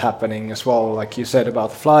that happening as well, like you said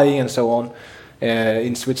about flying and so on.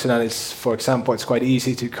 In Switzerland, for example, it's quite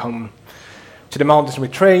easy to come to the mountains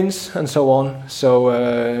with trains and so on. So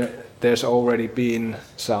there's already been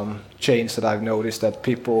some change that I've noticed, that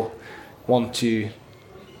people want to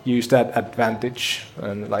use that advantage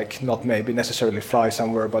and like not maybe necessarily fly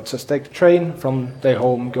somewhere, but just take the train from their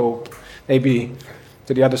home, go maybe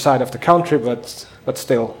to the other side of the country, but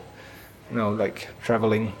still, like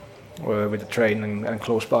traveling with the train and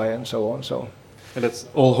close by and so on. So, and let's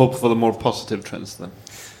all hope for the more positive trends then.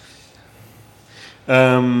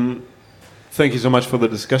 Thank you so much for the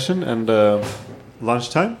discussion and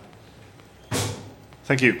lunchtime.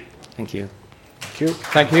 Thank you. Thank you. Thank you.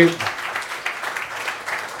 Thank you.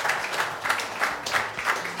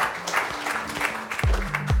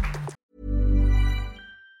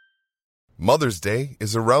 Mother's Day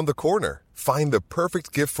is around the corner. Find the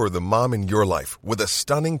perfect gift for the mom in your life with a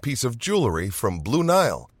stunning piece of jewelry from Blue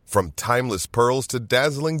Nile. From timeless pearls to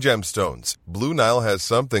dazzling gemstones, Blue Nile has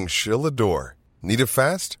something she'll adore. Need it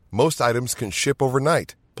fast? Most items can ship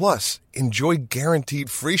overnight. Plus, enjoy guaranteed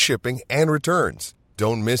free shipping and returns.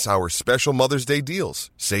 Don't miss our special Mother's Day deals.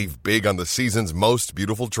 Save big on the season's most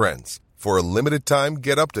beautiful trends. For a limited time,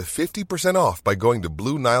 get up to 50% off by going to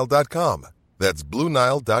BlueNile.com. That's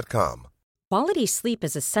BlueNile.com. Quality sleep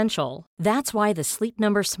is essential. That's why the Sleep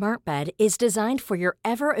Number Smart Bed is designed for your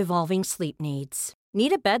ever-evolving sleep needs.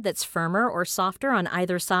 Need a bed that's firmer or softer on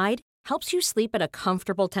either side? Helps you sleep at a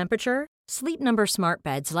comfortable temperature? Sleep Number Smart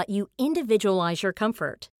Beds let you individualize your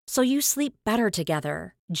comfort, so you sleep better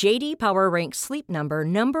together. JD Power ranks Sleep Number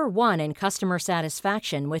number 1 in customer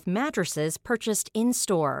satisfaction with mattresses purchased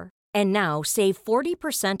in-store. And now save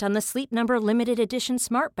 40% on the Sleep Number Limited Edition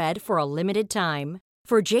Smart Bed for a limited time.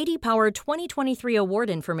 For JD Power 2023 award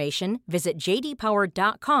information, visit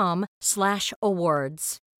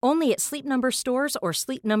jdpower.com/awards. Only at Sleep Number stores or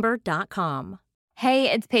sleepnumber.com.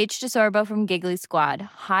 Hey, it's Paige DeSorbo from Giggly Squad.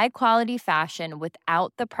 High quality fashion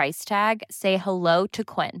without the price tag. Say hello to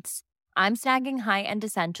Quince. I'm snagging high-end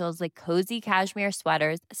essentials like cozy cashmere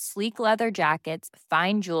sweaters, sleek leather jackets,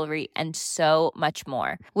 fine jewelry, and so much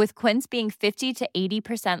more. With Quince being 50 to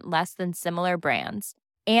 80% less than similar brands.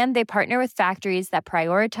 And they partner with factories that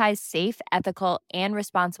prioritize safe, ethical, and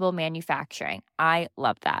responsible manufacturing. I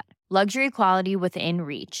love that. Luxury quality within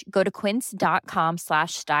reach. Go to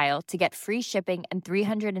quince.com/style to get free shipping and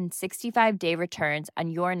 365-day returns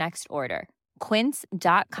on your next order.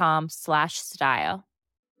 quince.com/style.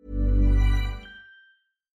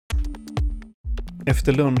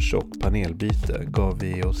 Efter lunch och panelbyte gav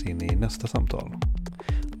vi oss in i nästa samtal.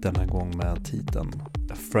 Denna gång med titeln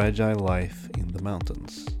A Fragile Life in the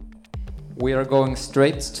Mountains. We are going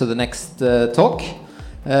straight to the next talk,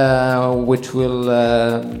 which will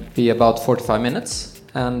be about 45 minutes.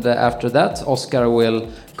 And after that, Oscar will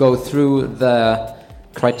go through the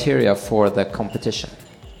criteria for the competition.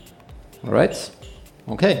 All right?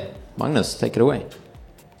 Okay, Magnus, take it away.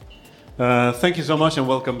 Thank you so much and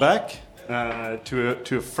welcome back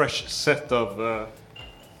to a fresh set of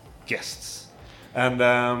guests. And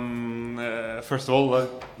first of all,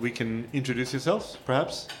 we can introduce yourselves,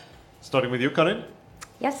 perhaps, starting with you, Karin.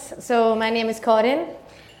 Yes, so my name is Karin.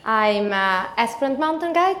 I'm an aspirant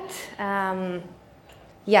mountain guide.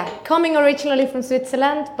 Coming originally from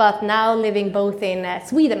Switzerland, but now living both in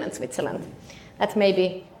Sweden and Switzerland. That's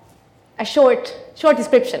maybe a short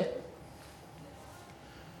description.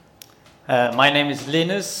 My name is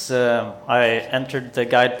Linus. I entered the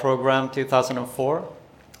guide program 2004.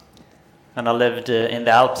 And I lived in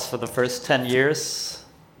the Alps for the first 10 years,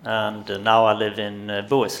 and now I live in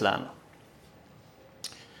Bohuslän.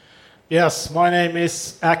 Yes, my name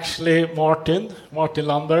is actually Martin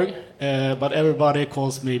Landberg, but everybody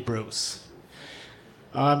calls me Bruce.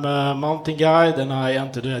 I'm a mountain guide, and I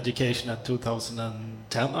entered education at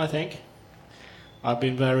 2010, I think. I've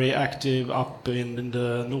been very active up in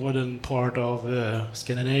the northern part of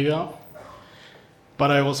Scandinavia,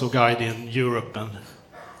 but I also guide in Europe and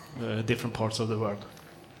different parts of the world.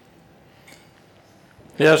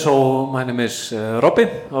 Yeah, so my name is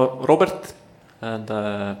Robert, and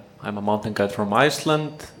I'm a mountain guide from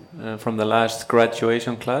Iceland, from the last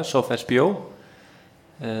graduation class of SBO.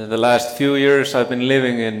 The last few years I've been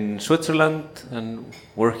living in Switzerland and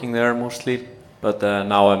working there mostly, but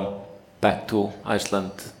now I'm back to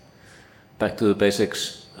Iceland, back to the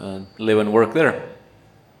basics, and live and work there.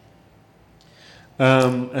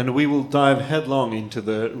 And we will dive headlong into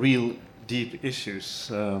the real deep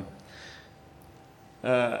issues.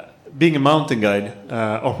 Being a mountain guide,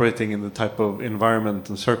 operating in the type of environment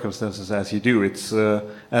and circumstances as you do, it's,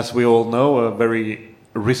 as we all know, a very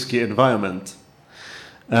risky environment.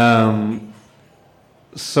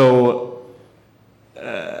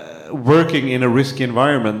 Working in a risky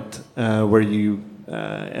environment where you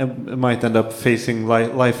might end up facing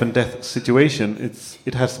life and death situation,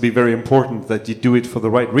 it has to be very important that you do it for the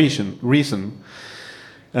right reason,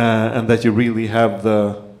 and that you really have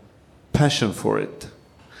the passion for it.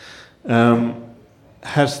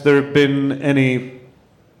 Has there been any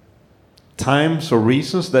times or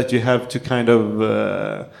reasons that you have to kind of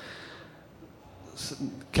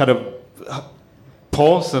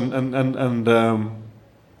pause and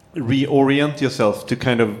reorient yourself to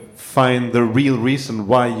kind of find the real reason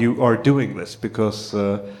why you are doing this? Because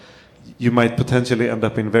you might potentially end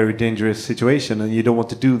up in a very dangerous situation, and you don't want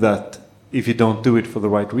to do that if you don't do it for the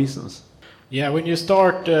right reasons. Yeah, when you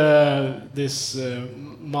start this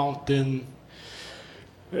mountain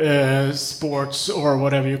sports or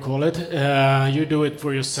whatever you call it, you do it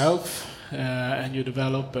for yourself, and you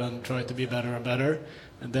develop and try to be better and better.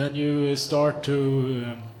 And then you start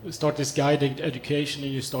this guiding education,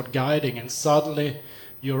 and you start guiding, and suddenly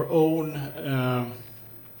your own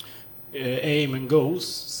aim and goals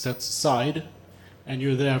set aside, and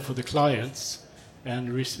you're there for the clients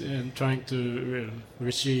and trying to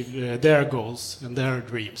achieve their goals and their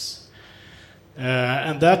dreams.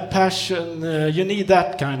 And that passion, you need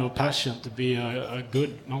that kind of passion to be a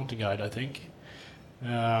good mountain guide, I think.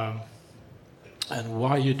 And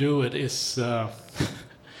why you do it is,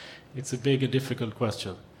 it's a big and difficult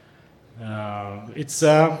question. It's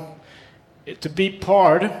to be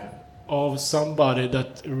part of somebody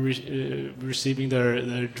that receiving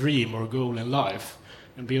their dream or goal in life,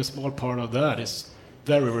 and be a small part of that is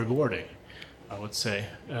very rewarding, I would say.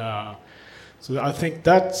 So I think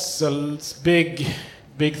that's a big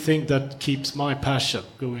thing that keeps my passion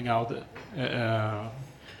going out,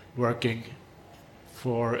 working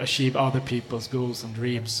for achieve other people's goals and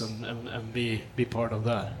dreams, and be part of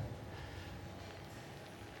that.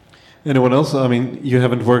 Anyone else? I mean, you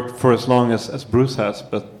haven't worked for as long as Bruce has,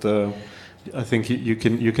 but I think you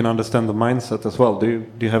can understand the mindset as well. Do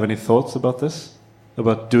you have any thoughts about this?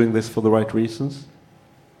 About doing this for the right reasons?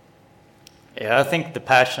 Yeah, I think the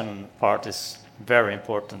passion part is very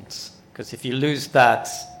important, because if you lose that,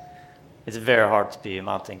 it's very hard to be a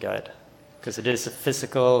mountain guide, because it is a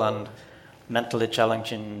physical and mentally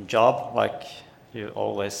challenging job. Like you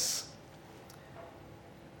always,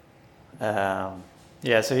 so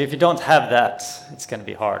if you don't have that, it's going to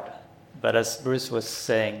be hard. But as Bruce was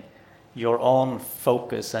saying, your own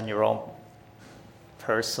focus and your own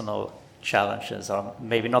personal challenges are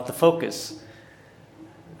maybe not the focus,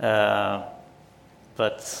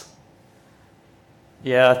 but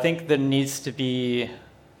yeah, I think there needs to be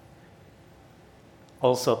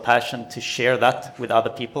also a passion to share that with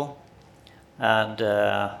other people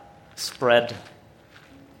and spread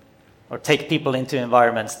or take people into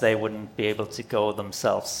environments they wouldn't be able to go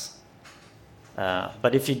themselves.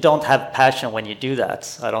 But if you don't have passion when you do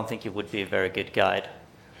that, I don't think you would be a very good guide.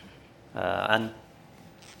 And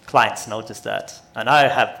clients notice that. And I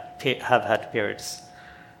have had periods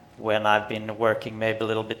when I've been working maybe a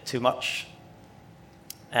little bit too much,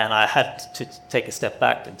 and I had to take a step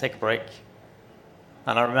back and take a break.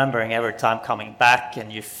 And I'm remembering every time coming back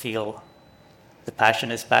and you feel the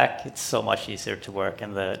passion is back, it's so much easier to work,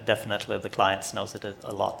 and definitely the clients knows it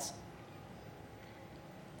a lot.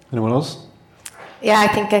 Anyone else? Yeah, I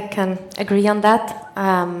think I can agree on that.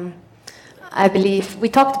 I believe we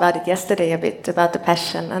talked about it yesterday a bit about the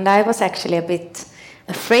passion, and I was actually a bit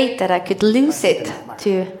afraid that I could lose it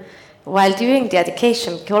while doing the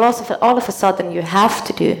education, because also all of a sudden you have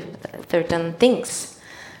to do certain things.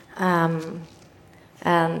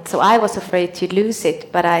 And so I was afraid to lose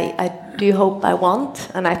it, but I do hope I won't.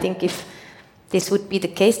 And I think if this would be the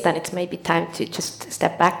case, then it's maybe time to just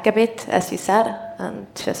step back a bit, as you said, and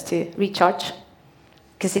just to recharge.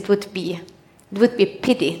 Because it would be a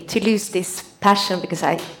pity to lose this passion, because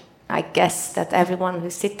I guess that everyone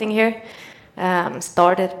who's sitting here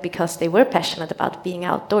started because they were passionate about being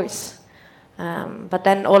outdoors. But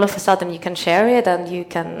then all of a sudden you can share it, and you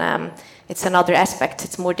can, it's another aspect.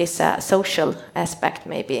 It's more this social aspect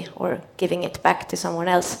maybe, or giving it back to someone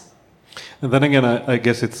else. And then again, I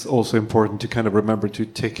guess it's also important to kind of remember to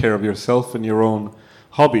take care of yourself and your own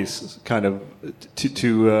hobbies, kind of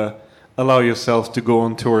to allow yourself to go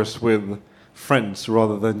on tours with friends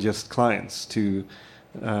rather than just clients, to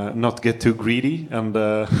not get too greedy and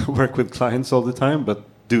work with clients all the time, but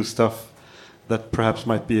do stuff that perhaps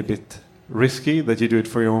might be a bit risky, that you do it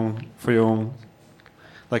for your own,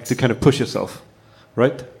 like to kind of push yourself,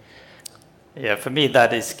 right? Yeah, for me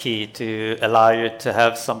that is key, to allow you to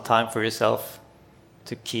have some time for yourself,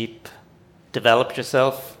 to develop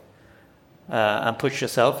yourself and push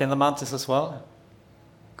yourself in the mountains as well,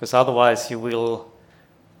 because otherwise you will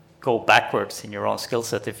go backwards in your own skill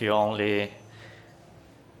set if you only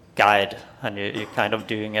guide and you're kind of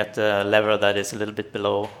doing at a level that is a little bit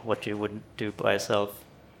below what you would do by yourself.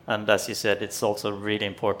 And as you said, it's also really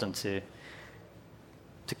important to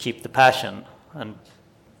keep the passion. And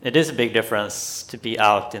it is a big difference to be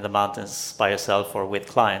out in the mountains by yourself or with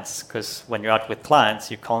clients, because when you're out with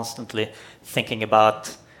clients, you're constantly thinking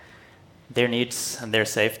about their needs and their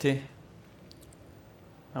safety.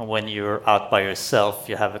 And when you're out by yourself,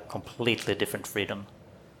 you have a completely different freedom.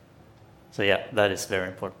 So yeah, that is very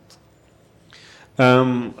important.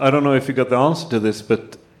 I don't know if you got the answer to this,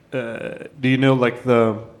 but do you know like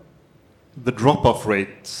the drop-off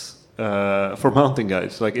rates for mountain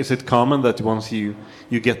guides? Like, is it common that once you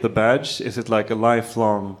get the badge, is it like a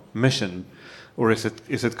lifelong mission, or is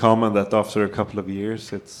it common that after a couple of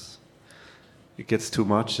years it gets too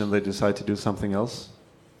much and they decide to do something else?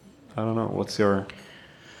 I don't know. What's your?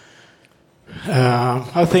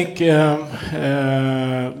 I think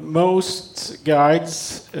most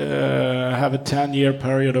guides have a 10-year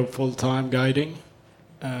period of full-time guiding.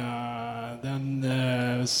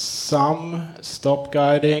 Then some stop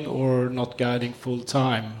guiding or not guiding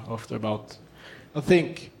full-time after about I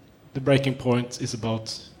think the breaking point is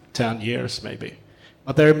about 10 years maybe.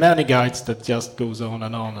 But there are many guides that just goes on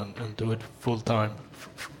and do it full time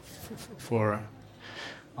for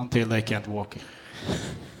until they can't walk.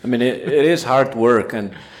 I mean, it is hard work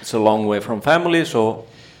and it's a long way from family. So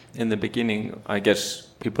in the beginning, I guess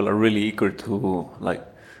people are really eager to like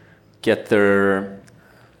get their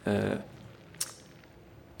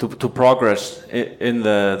to progress in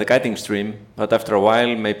the guiding stream. But after a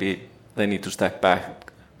while, maybe they need to step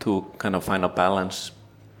back to kind of find a balance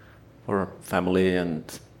for family and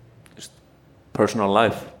just personal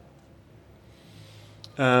life.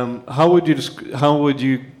 How would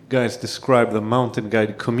you guys describe the mountain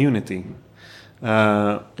guide community?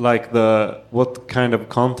 Like what kind of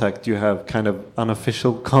contact you have, kind of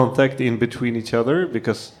unofficial contact in between each other?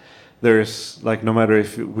 Because there's like, no matter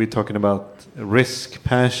if we're talking about risk,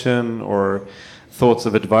 passion, or thoughts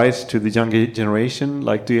of advice to the younger generation,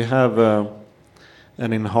 like do you have,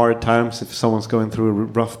 and in hard times, if someone's going through a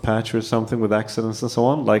rough patch or something with accidents and so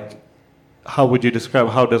on, like how would you describe,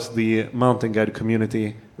 how does the mountain guide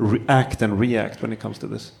community act and react when it comes to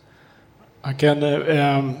this? I can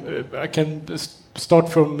start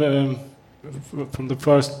from the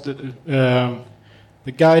first.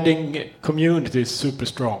 The guiding community is super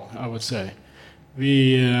strong, I would say.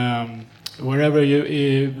 We wherever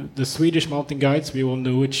the Swedish mountain guides, we all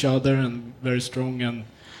know each other and very strong and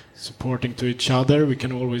supporting to each other. We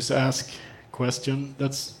can always ask questions.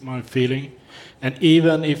 That's my feeling. And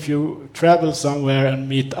even if you travel somewhere and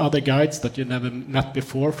meet other guides that you never met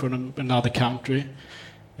before from another country,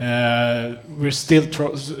 we're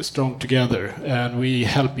still strong together and we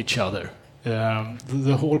help each other.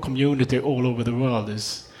 The whole community all over the world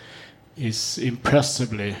is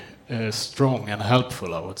impressively strong and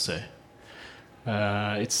helpful, I would say.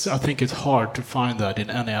 I think it's hard to find that in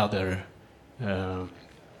any other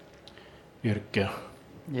yrke.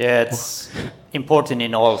 Yeah, it's important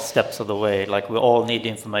in all steps of the way. Like we all need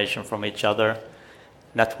information from each other,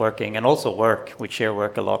 networking, and also work. We share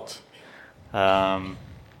work a lot.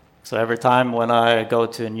 So every time when I go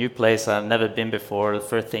to a new place I've never been before, the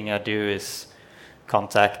first thing I do is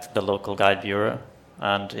contact the local guide bureau.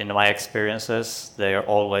 And in my experiences, they are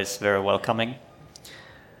always very welcoming.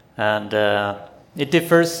 And it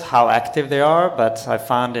differs how active they are, but I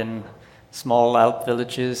found in small Alp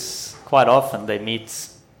villages, quite often they meet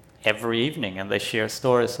every evening and they share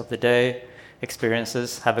stories of the day,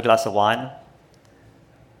 experiences, have a glass of wine.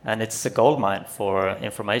 And it's a goldmine for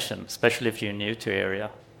information, especially if you're new to the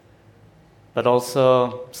area. But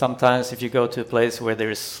also, sometimes if you go to a place where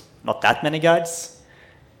there's not that many guides,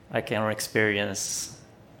 I can experience,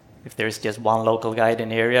 if there's just one local guide in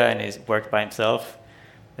the area and he's worked by himself,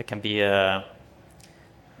 there can be a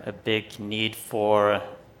big need for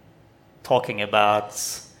talking about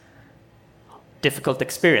difficult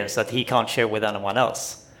experience that he can't share with anyone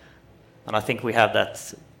else. And I think we have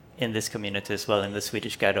that in this community as well, in the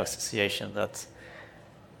Swedish Guide Association, that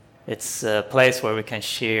it's a place where we can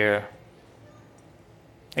share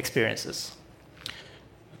experiences.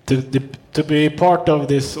 To be part of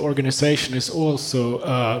this organization is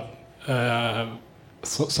also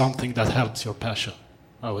something that helps your passion,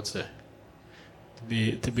 I would say.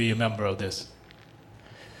 To be a member of this.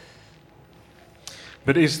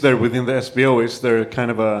 But is there within the SBO, is there kind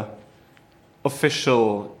of a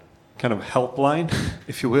official kind of helpline,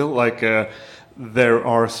 if you will, like there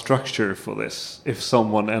are structure for this? If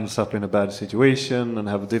someone ends up in a bad situation and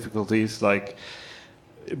have difficulties, like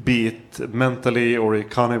be it mentally or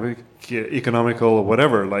economical or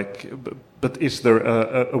whatever, like, but is there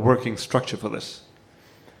a working structure for this?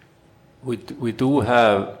 We do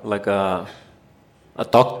have like a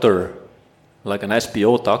doctor, like an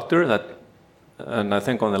SBO doctor that. And I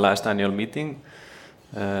think on the last annual meeting,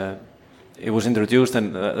 it was introduced,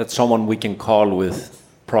 and that's someone we can call with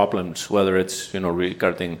problems, whether it's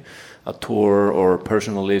regarding a tour or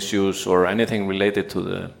personal issues or anything related to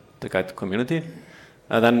the guide community.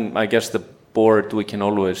 And then I guess the board, we can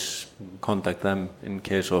always contact them in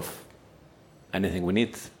case of anything we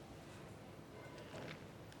need.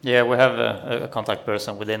 Yeah, we have a contact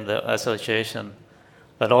person within the association,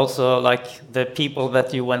 but also like the people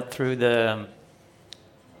that you went through the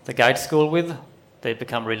guide school with, they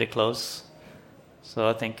become really close. So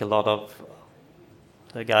I think a lot of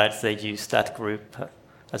the guides, they use that group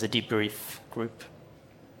as a debrief group.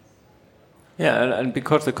 Yeah, and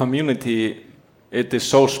because the community, it is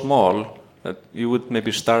so small that you would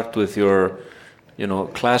maybe start with your,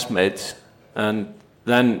 classmates, and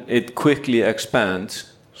then it quickly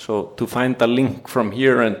expands. So to find a link from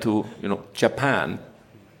here and to, Japan,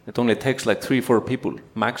 it only takes like 3-4 people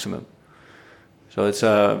maximum. So it's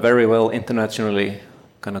a very well internationally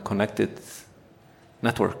kind of connected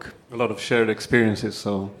network. A lot of shared experiences,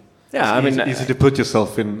 so yeah, it's easy to put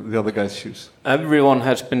yourself in the other guy's shoes. Everyone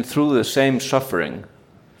has been through the same suffering,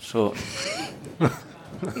 so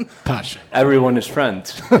everyone is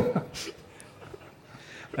friends.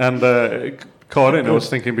 And Karin, I was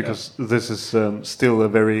thinking, because this is still a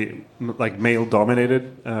very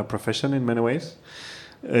male-dominated profession in many ways.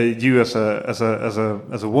 You as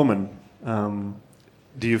a woman,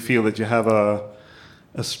 do you feel that you have a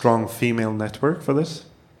strong female network for this?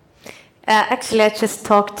 Actually, I just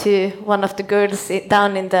talked to one of the girls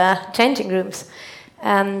down in the changing rooms,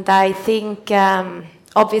 and I think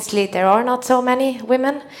obviously there are not so many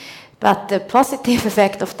women, but the positive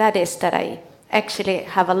effect of that is that I actually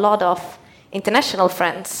have a lot of international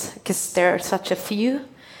friends, because there are such a few.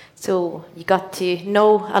 So you got to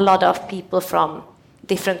know a lot of people from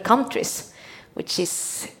different countries, which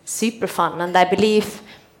is super fun. And I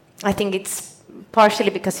think it's partially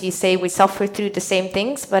because you say we suffer through the same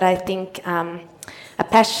things, but I think a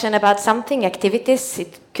passion about something, activities,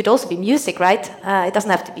 it could also be music, right? It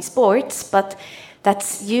doesn't have to be sports, but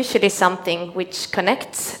that's usually something which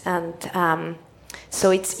connects, and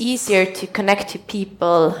so it's easier to connect to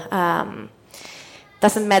people.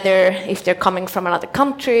 Doesn't matter if they're coming from another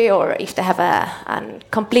country or if they have a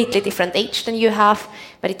completely different age than you have,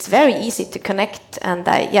 but it's very easy to connect. And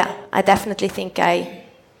I definitely think I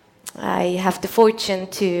have the fortune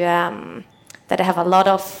to that I have a lot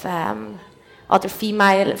of other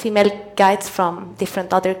female guides from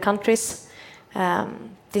different other countries.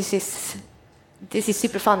 This is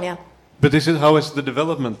super fun, yeah. But how is the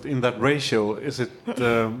development in that ratio? Is it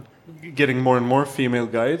getting more and more female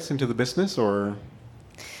guides into the business, or?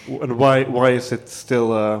 And why is it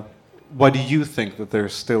still? Why do you think that there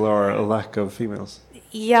still are a lack of females?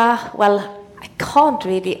 Yeah, well, I can't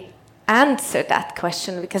really answer that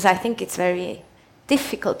question because I think it's very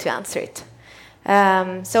difficult to answer it.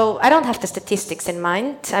 So I don't have the statistics in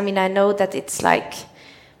mind. I mean, I know that it's like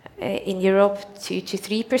in Europe 2 to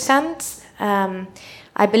 3%.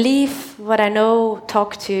 I believe what I know.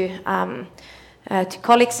 Talk to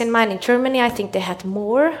colleagues in mine in Germany. I think they had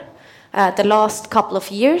more. The last couple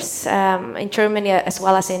of years in Germany as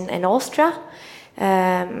well as in Austria.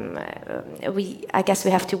 I guess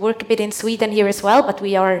we have to work a bit in Sweden here as well, but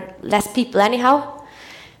we are less people anyhow.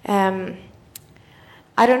 I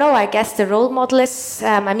don't know, I guess the role model is,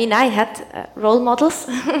 I had role models,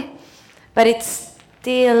 but it's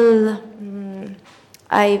still,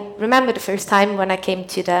 I remember the first time when I came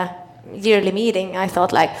to the yearly meeting, I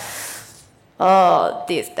thought like, oh,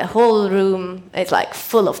 the whole room is like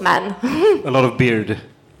full of men. A lot of beard.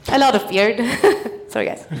 A lot of beard. Sorry,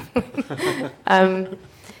 guys.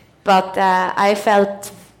 But I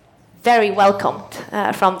felt very welcomed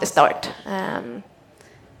from the start. And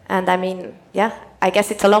I mean, yeah, I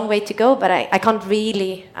guess it's a long way to go, but I can't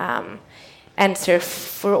really answer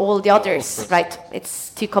for all the others, right?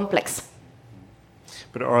 It's too complex.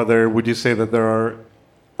 But would you say that there are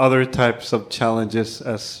other types of challenges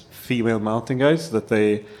as female mountain guides that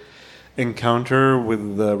they encounter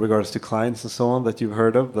with regards to clients and so on that you've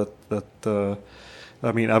heard of?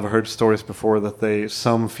 I've heard stories before that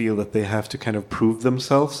some feel that they have to kind of prove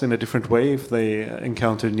themselves in a different way if they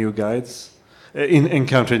encounter new guides,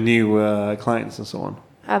 encounter new clients and so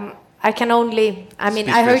on. I can only,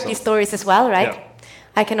 I heard these stories as well, right? Yeah.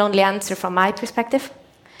 I can only answer from my perspective.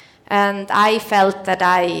 And I felt that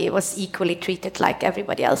I was equally treated like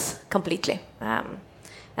everybody else, completely.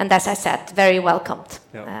 And as I said, very welcomed.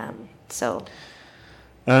 Yeah.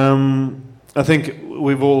 I think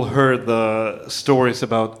we've all heard the stories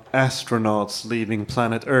about astronauts leaving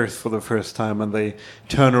planet Earth for the first time, and they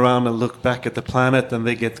turn around and look back at the planet, and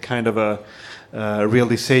they get kind of a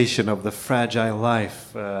realization of the fragile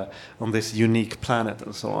life on this unique planet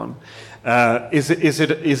and so on. Is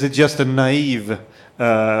it just a naive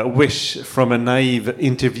wish from a naive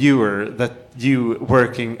interviewer that you,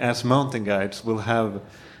 working as mountain guides, will have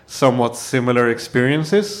somewhat similar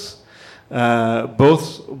experiences,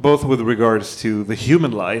 both with regards to the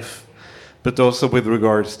human life, but also with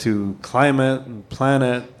regards to climate and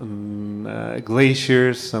planet and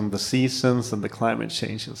glaciers and the seasons and the climate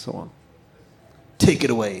change and so on? Take it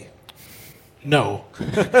away. No.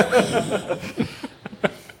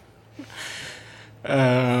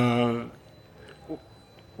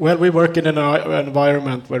 Well, we work in an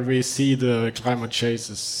environment where we see the climate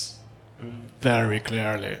changes very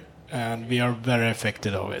clearly, and we are very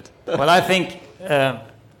affected of it. Well, I think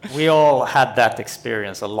we all had that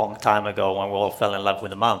experience a long time ago when we all fell in love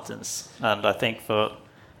with the mountains. And I think for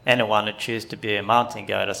anyone who chooses to be a mountain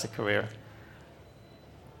guide as a career,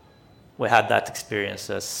 we had that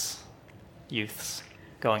experience as youths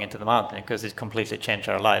going into the mountain, because it completely changed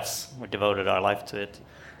our lives. We devoted our life to it.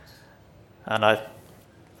 And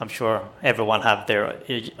I'm sure everyone have their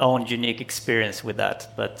own unique experience with that,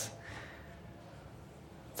 but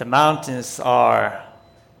the mountains are,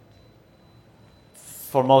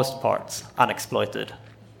 for most parts, unexploited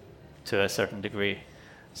to a certain degree.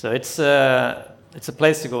 So it's a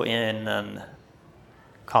place to go in and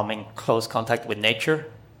come in close contact with nature.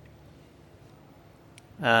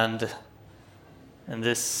 And in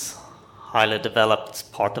this highly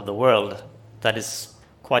developed part of the world, that is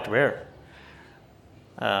quite rare.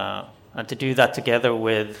 And to do that together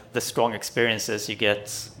with the strong experiences you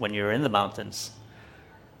get when you're in the mountains,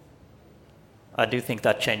 I do think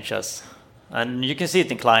that changes us. And you can see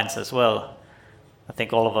it in clients as well. I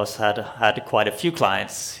think all of us had quite a few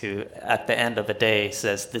clients who, at the end of the day,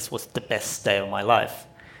 says, this was the best day of my life.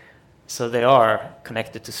 So they are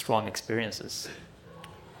connected to strong experiences.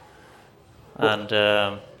 And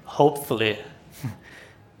hopefully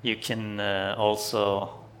you can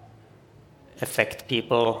also affect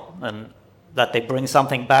people, and that they bring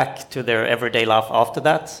something back to their everyday life after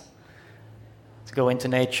that, to go into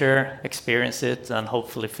nature, experience it, and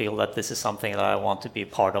hopefully feel that this is something that I want to be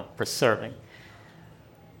part of preserving.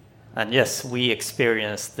 And yes, we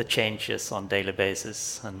experience the changes on a daily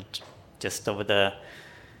basis, and just over the,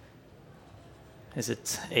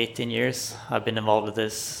 18 years I've been involved with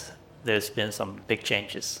this, there's been some big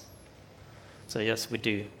changes. So yes, we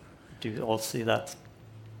do all see that.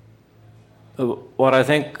 What I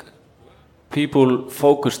think, people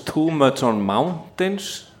focus too much on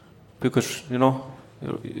mountains, because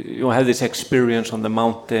you have this experience on the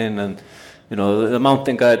mountain, and the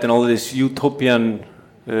mountain guide and all this utopian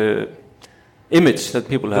image that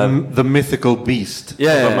people have. The mythical beast of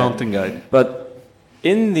a mountain guide. But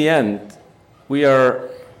in the end, we are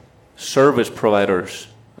service providers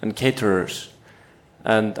and caterers,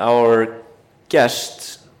 and our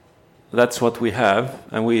guests, that's what we have,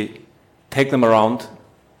 and we take them around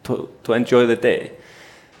to enjoy the day.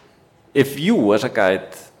 If you, as a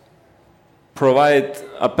guide, provide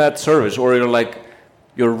a bad service, or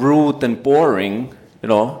you're rude and boring,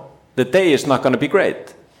 the day is not going to be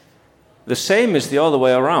great. The same is the other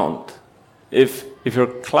way around. If your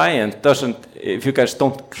client if you guys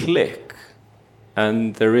don't click,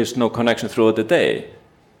 and there is no connection throughout the day,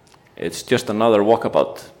 it's just another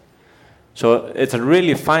walkabout. So it's a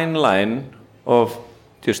really fine line of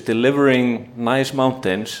just delivering nice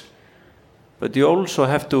mountains, but you also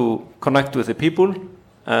have to connect with the people.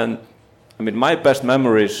 And my best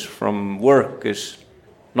memories from work is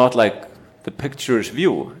not like the picture's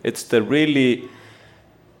view. It's the really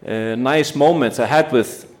nice moments I had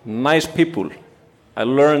with nice people. I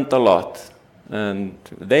learned a lot, and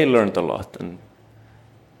they learned a lot, and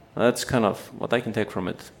that's kind of what I can take from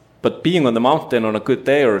it. But being on the mountain on a good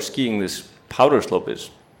day, or skiing this powder slope,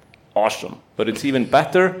 is awesome. But it's even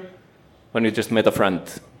better when you just made a friend.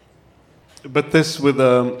 But this with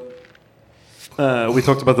we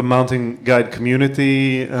talked about the mountain guide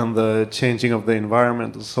community and the changing of the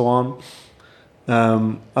environment and so on.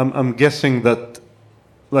 I'm guessing that,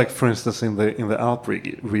 for instance, in the Alp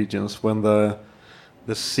regions, when the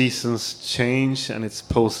seasons change and it's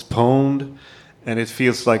postponed, and it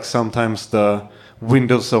feels like sometimes the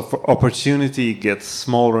windows of opportunity get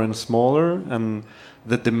smaller and smaller, and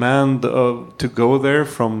the demand to go there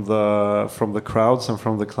from the crowds and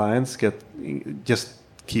from the clients just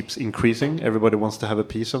keeps increasing. Everybody wants to have a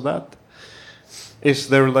piece of that. Is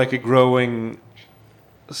there a growing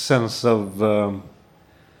sense of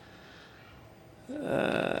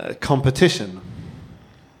competition,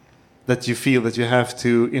 that you feel that you have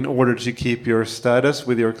to, in order to keep your status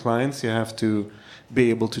with your clients, you have to be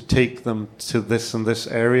able to take them to this and this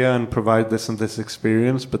area and provide this and this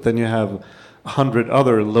experience, but then you have 100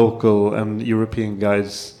 other local and European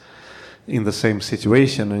guides in the same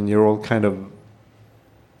situation, and you're all kind of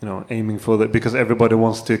aiming for that, because everybody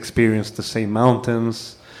wants to experience the same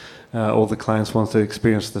mountains, all the clients want to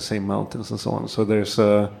experience the same mountains and so on. So there's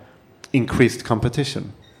increased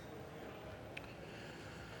competition.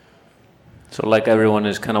 So everyone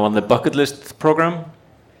is kind of on the bucket list program?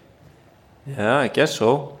 Yeah, I guess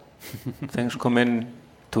so. Things come in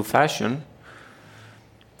to fashion.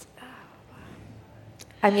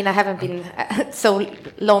 I haven't been so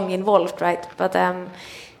long involved, right? But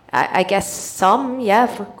I guess some,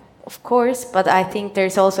 of course. But I think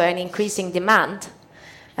there's also an increasing demand,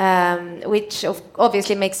 which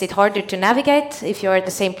obviously makes it harder to navigate if you're at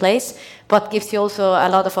the same place, but gives you also a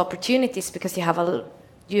lot of opportunities, because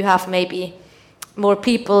you have maybe more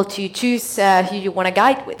people to choose who you want to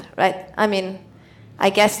guide with, right? I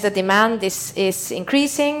guess the demand is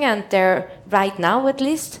increasing, and there, right now at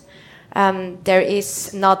least, there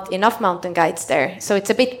is not enough mountain guides there. So it's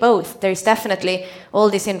a bit both. There's definitely all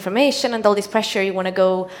this information and all this pressure. You want to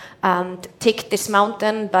go and tick this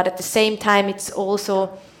mountain, but at the same time, it's also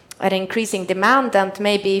an increasing demand. And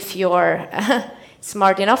maybe if you're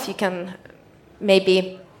smart enough, you can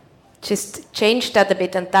maybe just change that a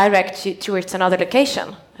bit and direct you towards another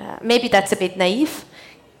location. Maybe that's a bit naive,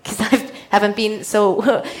 because I haven't been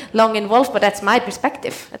so long involved, but that's my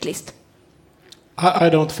perspective, at least. I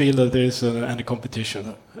don't feel that there's any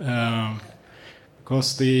competition,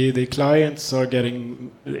 because the clients are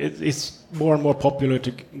getting, it's more and more popular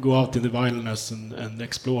to go out in the wilderness and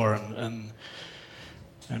explore, and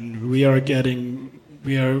we are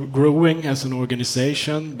growing as an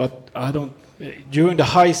organization, but during the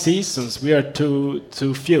high seasons we are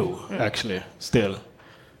too few actually still.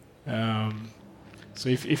 So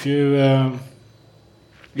if you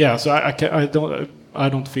so I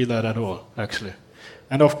don't feel that at all actually.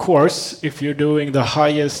 And of course, if you're doing the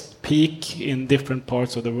highest peak in different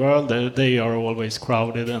parts of the world, they are always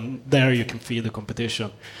crowded, and there you can feel the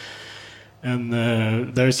competition. And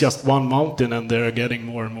there's just one mountain, and they're getting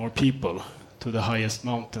more and more people to the highest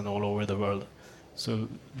mountain all over the world. So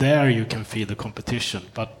there you can feel the competition,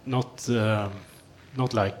 but not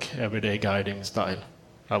like everyday guiding style,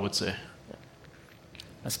 I would say.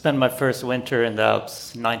 I spent my first winter in the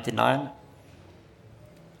Alps in '99.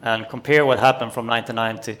 And compare what happened from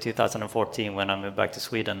 '99 to 2014 when I moved back to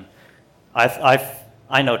Sweden.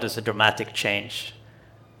 I noticed a dramatic change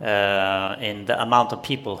in the amount of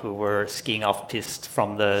people who were skiing off-piste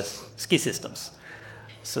from the ski systems.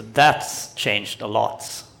 So that's changed a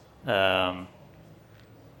lot. But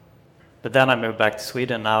then I moved back to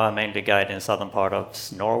Sweden. Now I mainly guide in southern part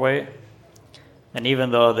of Norway. And even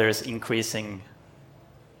though there's increasing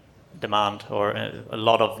demand or a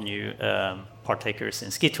lot of new partakers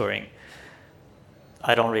in ski touring,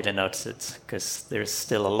 I don't really notice it, because there's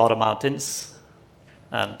still a lot of mountains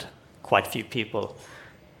and quite few people.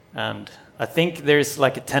 And I think there's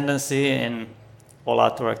like a tendency in all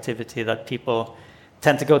outdoor activity that people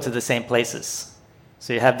tend to go to the same places.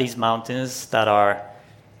 So you have these mountains that are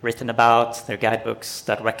written about, there are guidebooks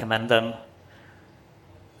that recommend them,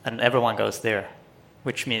 and everyone goes there,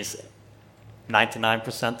 which means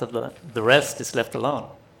 99% of the rest is left alone.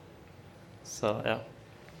 So, yeah.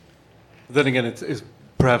 Then again,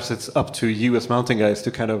 perhaps it's up to you as mountain guys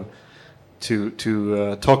to kind of to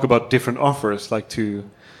talk about different offers. Like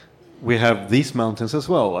we have these mountains as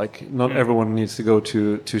well. Like not everyone needs to go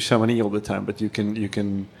to Chamonix all the time, but you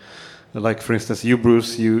can, like for instance, you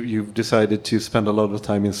Bruce, you've decided to spend a lot of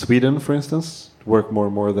time in Sweden, for instance, work more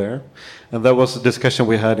and more there, and that was a discussion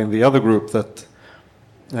we had in the other group that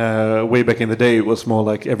way back in the day it was more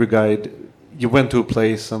like every guide, you went to a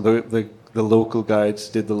place and the local guides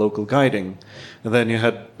did the local guiding. And then you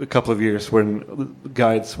had a couple of years when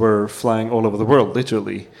guides were flying all over the world,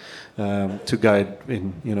 literally, to guide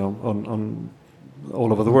on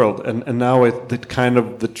all over the world. And now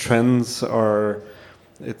the trends are,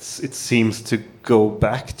 it seems to go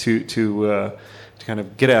back to kind of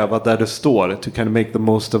gräva där det står, to kind of make the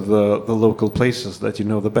most of the local places that you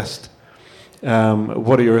know the best.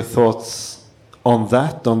 What are your thoughts on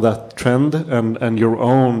that trend, and your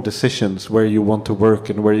own decisions where you want to work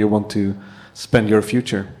and where you want to spend your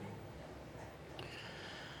future?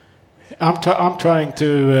 I'm trying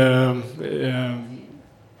to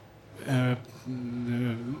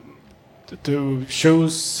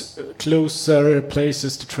choose closer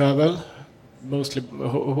places to travel,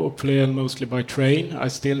 hopefully and mostly by train. I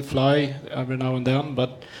still fly every now and then,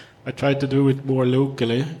 but I try to do it more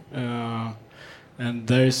locally. And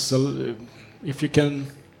there's so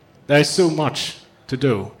much to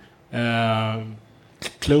do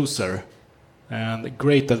closer, and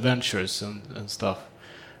great adventures and stuff.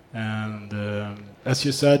 And as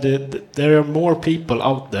you said, there are more people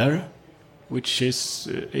out there, which is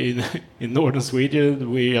in northern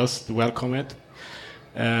Sweden. We just welcome it.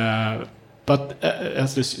 But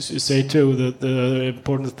as you say too, the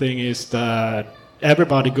important thing is that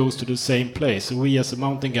everybody goes to the same place. So we as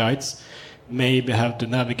mountain guides maybe have to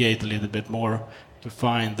navigate a little bit more to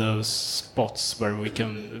find those spots where we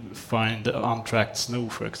can find untracked snow,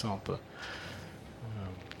 for example.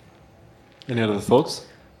 Any other thoughts?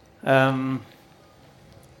 I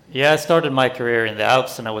started my career in the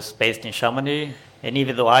Alps, and I was based in Chamonix. And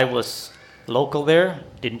even though I was local there,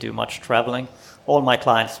 didn't do much traveling, all my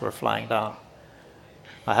clients were flying down.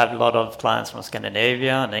 I had a lot of clients from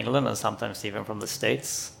Scandinavia and England, and sometimes even from the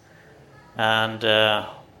States. And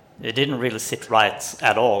it didn't really sit right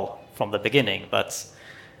at all from the beginning, but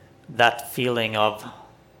that feeling of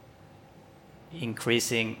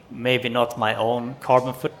increasing, maybe not my own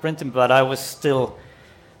carbon footprint, but I was still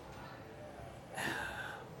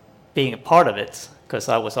being a part of it because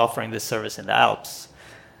I was offering this service in the Alps.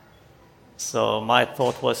 So my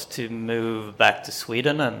thought was to move back to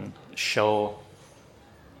Sweden and show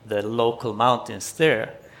the local mountains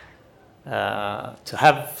there, to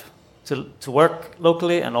work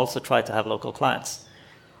locally and also try to have local clients.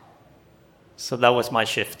 So that was my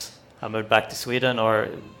shift. I moved back to Sweden or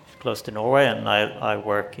close to Norway, and I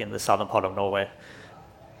work in the southern part of Norway.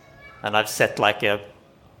 And I've set like a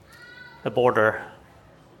border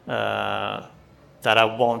that I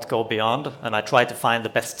won't go beyond, and I try to find the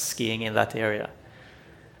best skiing in that area.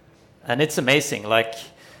 And it's amazing, like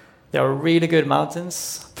there are really good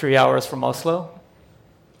mountains 3 hours from Oslo,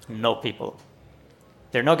 no people.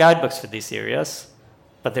 There are no guidebooks for these areas,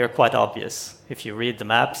 but they're quite obvious. If you read the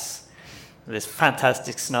maps, there's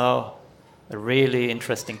fantastic snow, a really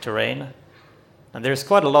interesting terrain. And there's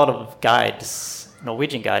quite a lot of guides,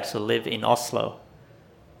 Norwegian guides, who live in Oslo,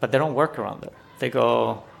 but they don't work around there. They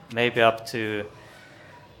go maybe up to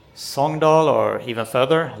Sogndal or even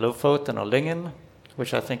further, Lofoten or Lyngen,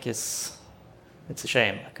 which I think it's a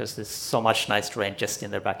shame because there's so much nice terrain just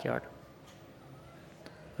in their backyard.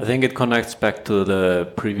 I think it connects back to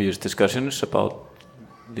the previous discussions about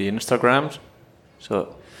the Instagrams.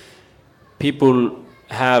 So people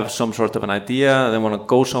have some sort of an idea, they want to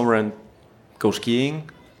go somewhere and go skiing,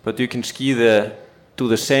 but you can do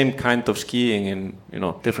the same kind of skiing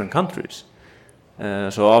in different countries.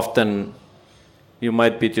 So often you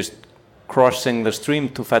might be just crossing the stream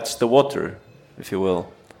to fetch the water, if you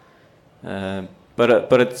will.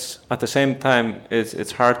 But it's at the same time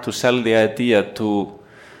it's hard to sell the idea to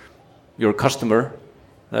your customer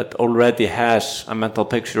that already has a mental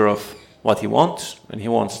picture of what he wants, and he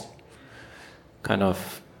wants kind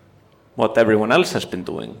of what everyone else has been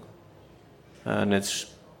doing. And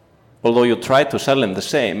although you try to sell him the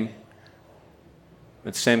same,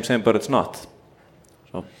 it's same, but it's not.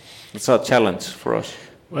 So it's a challenge for us.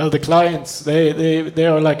 Well, the clients, they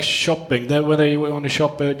are like shopping. When they want to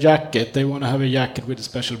shop a jacket, they want to have a jacket with a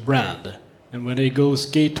special brand. And when they go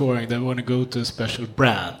ski touring, they want to go to a special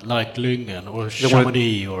brand, like Lyngen or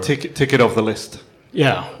Chamonix. Or tick it off the list.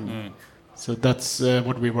 Yeah. So that's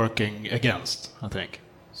what we're working against, I think.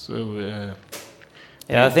 So.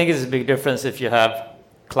 I think it's a big difference if you have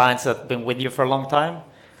clients that have been with you for a long time,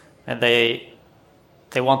 and they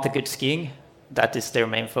want the good skiing. That is their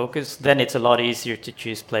main focus. Then it's a lot easier to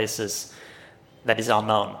choose places that is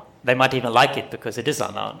unknown. They might even like it because it is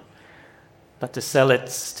unknown. But to sell it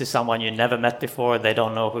to someone you never met before, they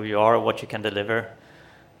don't know who you are or what you can deliver.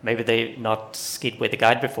 Maybe they've not skied with a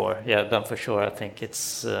guide before. Yeah, then for sure, I think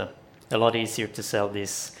it's a lot easier to sell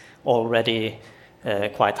these already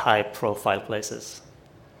quite high-profile places.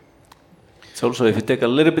 It's also, if you take a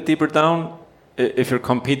little bit deeper down, if you're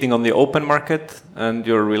competing on the open market and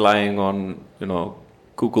you're relying on,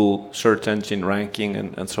 Google search engine ranking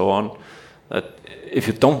and so on, that if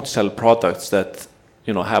you don't sell products that,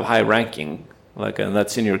 have high ranking, and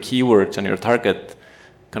that's in your keywords and your target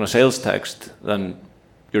kind of sales text, then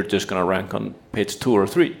you're just going to rank on page 2 or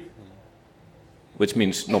 3, which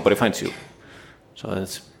means nobody finds you. So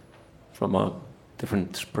it's from a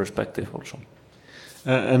different perspective also.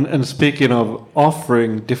 And speaking of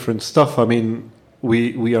offering different stuff, I mean,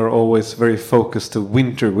 we are always very focused to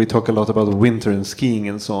winter. We talk a lot about winter and skiing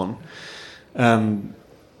and so on.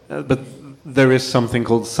 But there is something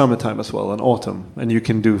called summertime as well, and autumn, and you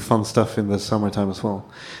can do fun stuff in the summertime as well.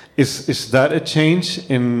 Is that a change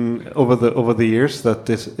over the years, that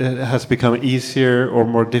it has become easier or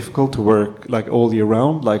more difficult to work like all year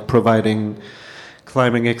round, like providing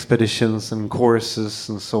climbing expeditions and courses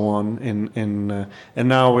and so on and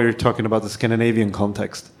now we're talking about the Scandinavian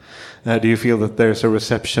context. Do you feel that there's a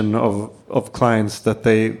reception of clients that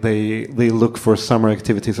they look for summer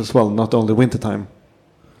activities as well, not only wintertime?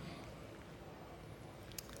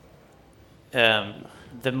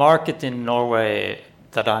 The market in Norway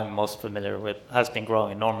that I'm most familiar with has been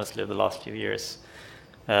growing enormously the last few years.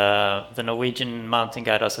 The Norwegian Mountain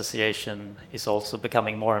Guide Association is also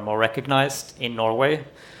becoming more and more recognized in Norway,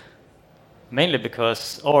 mainly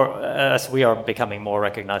because, or as we are becoming more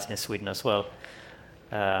recognized in Sweden as well.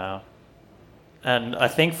 And I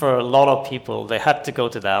think for a lot of people, they had to go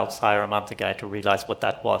to the Alps, hire a mountain guide to realize what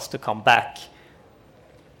that was, to come back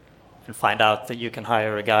and find out that you can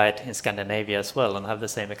hire a guide in Scandinavia as well and have the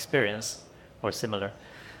same experience or similar.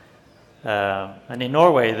 And in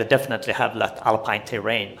Norway, they definitely have that alpine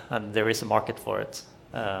terrain, and there is a market for it.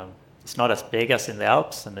 It's not as big as in the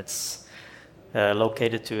Alps, and it's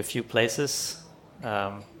located to a few places.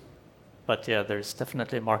 But yeah, there's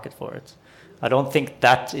definitely a market for it. I don't think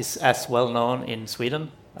that is as well known in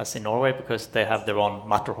Sweden as in Norway, because they have their own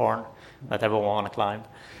Matterhorn that everyone want to climb.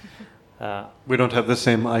 We don't have the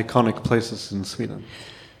same iconic places in Sweden.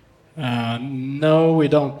 No, we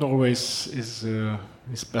don't. Norway is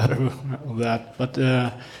better on that. But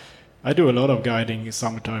I do a lot of guiding in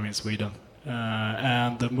summertime in Sweden.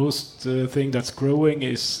 And the most thing that's growing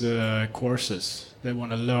is courses. They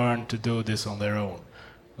want to learn to do this on their own.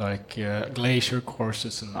 Like glacier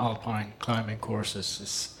courses and alpine climbing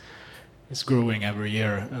courses is growing every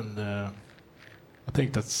year. And I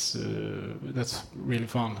think that's really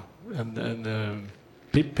fun. And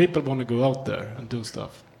people want to go out there and do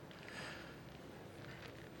stuff.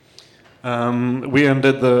 We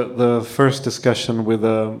ended the first discussion with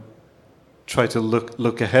try to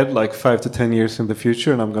look ahead, like 5 to 10 years in the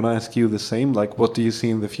future, and I'm going to ask you the same. Like, what do you see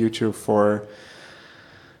in the future for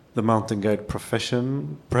the mountain guide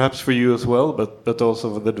profession? Perhaps for you as well, but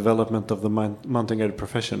also for the development of the mountain guide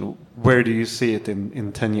profession. Where do you see it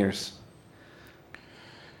in 10 years?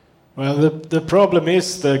 Well, the problem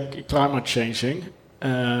is the climate changing.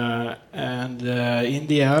 And in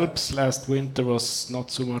the Alps last winter was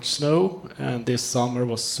not so much snow, and this summer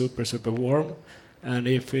was super warm. And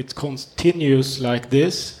if it continues like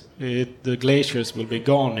this, the glaciers will be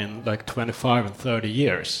gone in like 25 and 30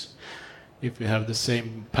 years if we have the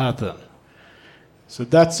same pattern. So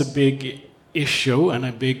that's a big issue and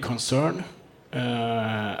a big concern.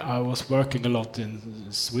 I was working a lot in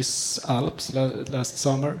Swiss Alps last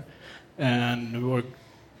summer, and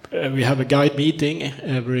we have a guide meeting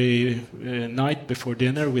every night before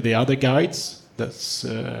dinner with the other guides that's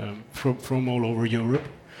from all over Europe.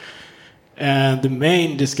 And the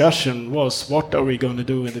main discussion was, what are we going to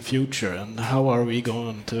do in the future and how are we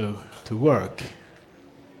going to work?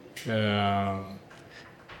 They're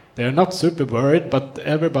not super worried, but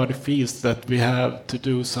everybody feels that we have to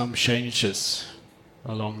do some changes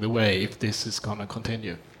along the way if this is going to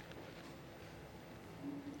continue.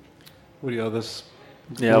 What do you others?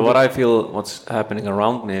 Yeah, what I feel what's happening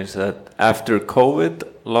around me is that after COVID,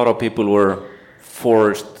 a lot of people were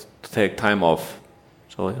forced to take time off.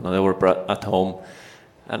 So, they were at home.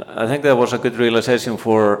 And I think that was a good realization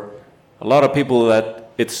for a lot of people that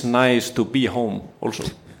it's nice to be home also.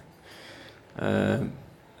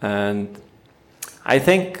 And I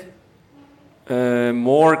think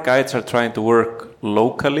more guides are trying to work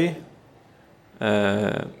locally,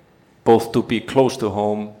 both to be close to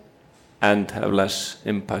home and have less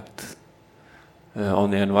impact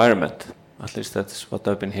on the environment. At least that's what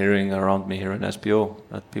I've been hearing around me here in SBO,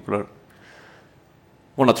 that people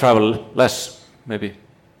want to travel less, maybe.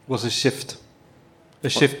 Was a shift. A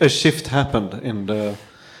shift happened in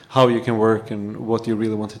how you can work and what you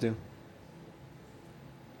really want to do.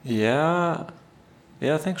 Yeah,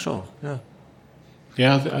 I think so.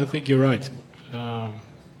 Yeah, I think you're right.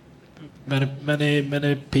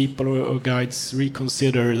 Many people or guides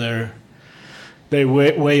reconsider their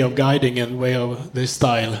way of guiding and way of their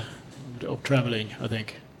style of traveling, I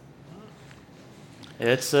think.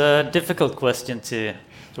 It's a difficult question to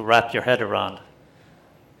wrap your head around.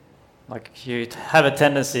 Like, you have a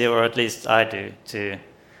tendency, or at least I do, to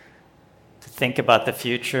think about the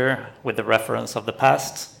future with the reference of the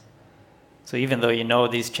past. So even though you know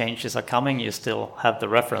these changes are coming, you still have the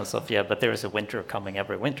reference of, but there is a winter coming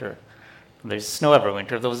every winter. There's snow every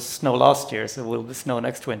winter. There was snow last year, so will be snow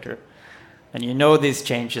next winter. And you know these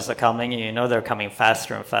changes are coming, and you know they're coming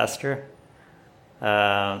faster and faster.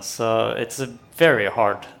 So it's a very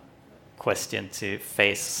hard question to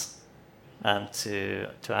face and to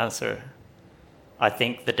answer. I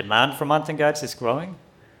think the demand for mountain guides is growing,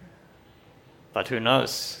 but who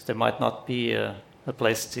knows? There might not be a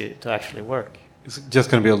place to actually work. It's just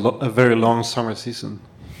going to be a very long summer season.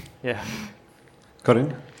 Yeah.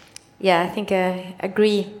 Karin? Yeah, I think I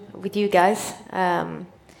agree with you guys.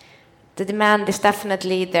 The demand is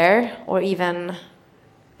definitely there, or even,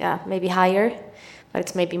 maybe higher, but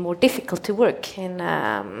it's maybe more difficult to work in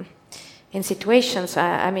situations.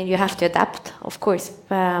 I mean, you have to adapt, of course.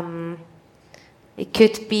 It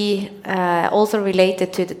could be also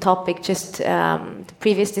related to the topic, just the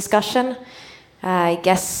previous discussion. I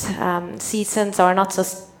guess seasons are not so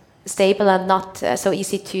stable and not so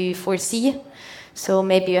easy to foresee. So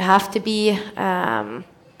maybe you have to be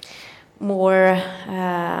more.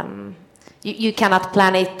 You cannot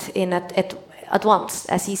plan it in at once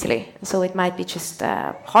as easily. So it might be just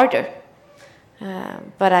harder.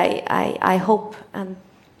 But I hope, and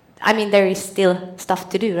I mean, there is still stuff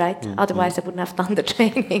to do, right? Otherwise, I wouldn't have done the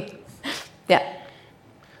training. Yeah.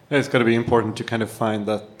 It's got to be important to kind of find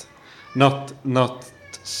that not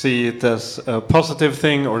see it as a positive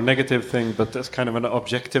thing or negative thing, but as kind of an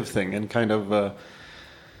objective thing, and kind of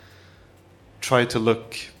try to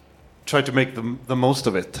make the most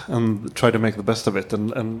of it and try to make the best of it.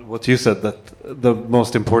 And what you said, that the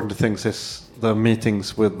most important things is the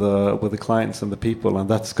meetings with the clients and the people, and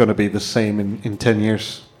that's going to be the same in 10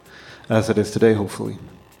 years as it is today, hopefully.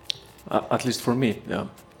 At least for me, yeah.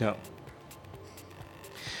 Yeah.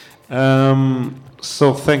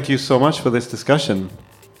 So thank you so much for this discussion,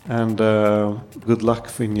 and good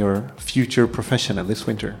luck in your future profession in this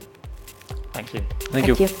winter. Thank you. Thank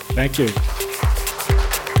you. Thank you.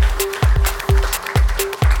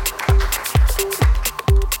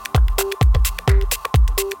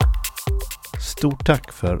 Stort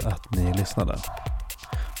tack för att ni lyssnade.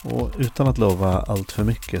 Och utan att lova allt för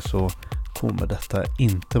mycket så kommer detta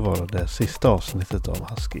inte vara det sista avsnittet av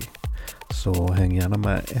Husky. Så häng gärna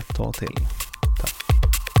med ett tag till. Tack.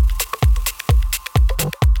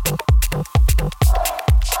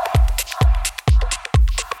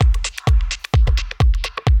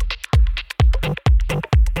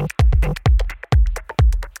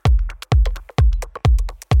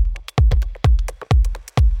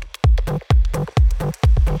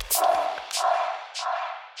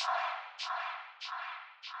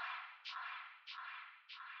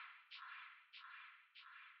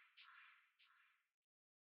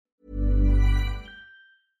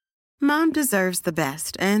 Mom deserves the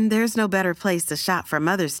best, and there's no better place to shop for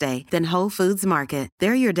Mother's Day than Whole Foods Market.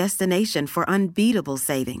 They're your destination for unbeatable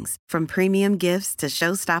savings, from premium gifts to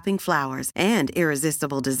show-stopping flowers and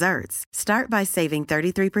irresistible desserts. Start by saving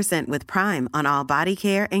 33% with Prime on all body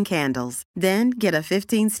care and candles. Then get a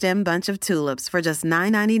 15-stem bunch of tulips for just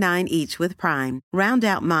 $9.99 each with Prime. Round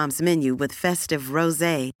out Mom's menu with festive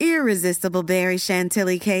rosé, irresistible berry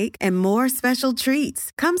chantilly cake, and more special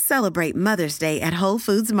treats. Come celebrate Mother's Day at Whole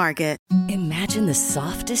Foods Market. Imagine the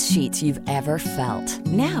softest sheets you've ever felt.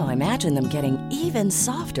 Now imagine them getting even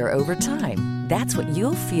softer over time. That's what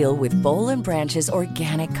you'll feel with Boll & Branch's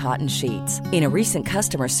organic cotton sheets. In a recent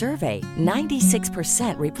customer survey,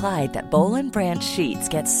 96% replied that Boll & Branch sheets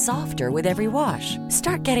get softer with every wash.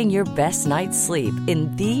 Start getting your best night's sleep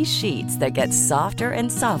in these sheets that get softer and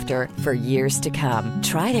softer for years to come.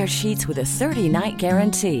 Try their sheets with a 30-night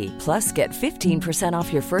guarantee. Plus, get 15%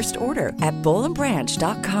 off your first order at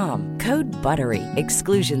bollandbranch.com. Code BUTTERY.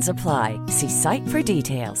 Exclusions apply. See site for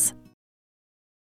details.